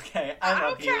 Okay, I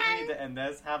love you. Okay. We need to end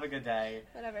this. Have a good day.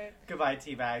 Whatever. Goodbye,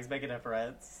 tea bags. Make a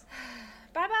difference.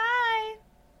 Bye-bye.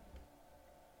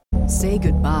 Say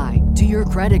goodbye to your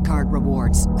credit card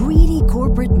rewards. Greedy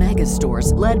corporate mega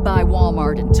stores, led by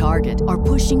Walmart and Target, are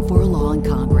pushing for a law in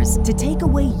Congress to take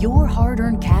away your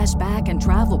hard-earned cash back and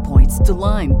travel points to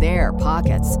line their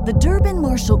pockets. The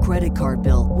Durbin-Marshall credit card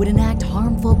bill would enact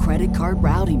harmful credit card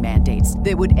routing mandates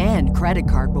that would end credit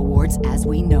card rewards as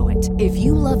we know it. If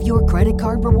you love your credit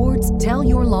card rewards, tell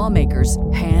your lawmakers,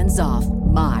 hands off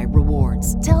my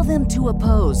rewards. Tell them to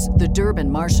oppose the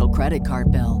Durbin-Marshall credit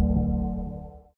card bill.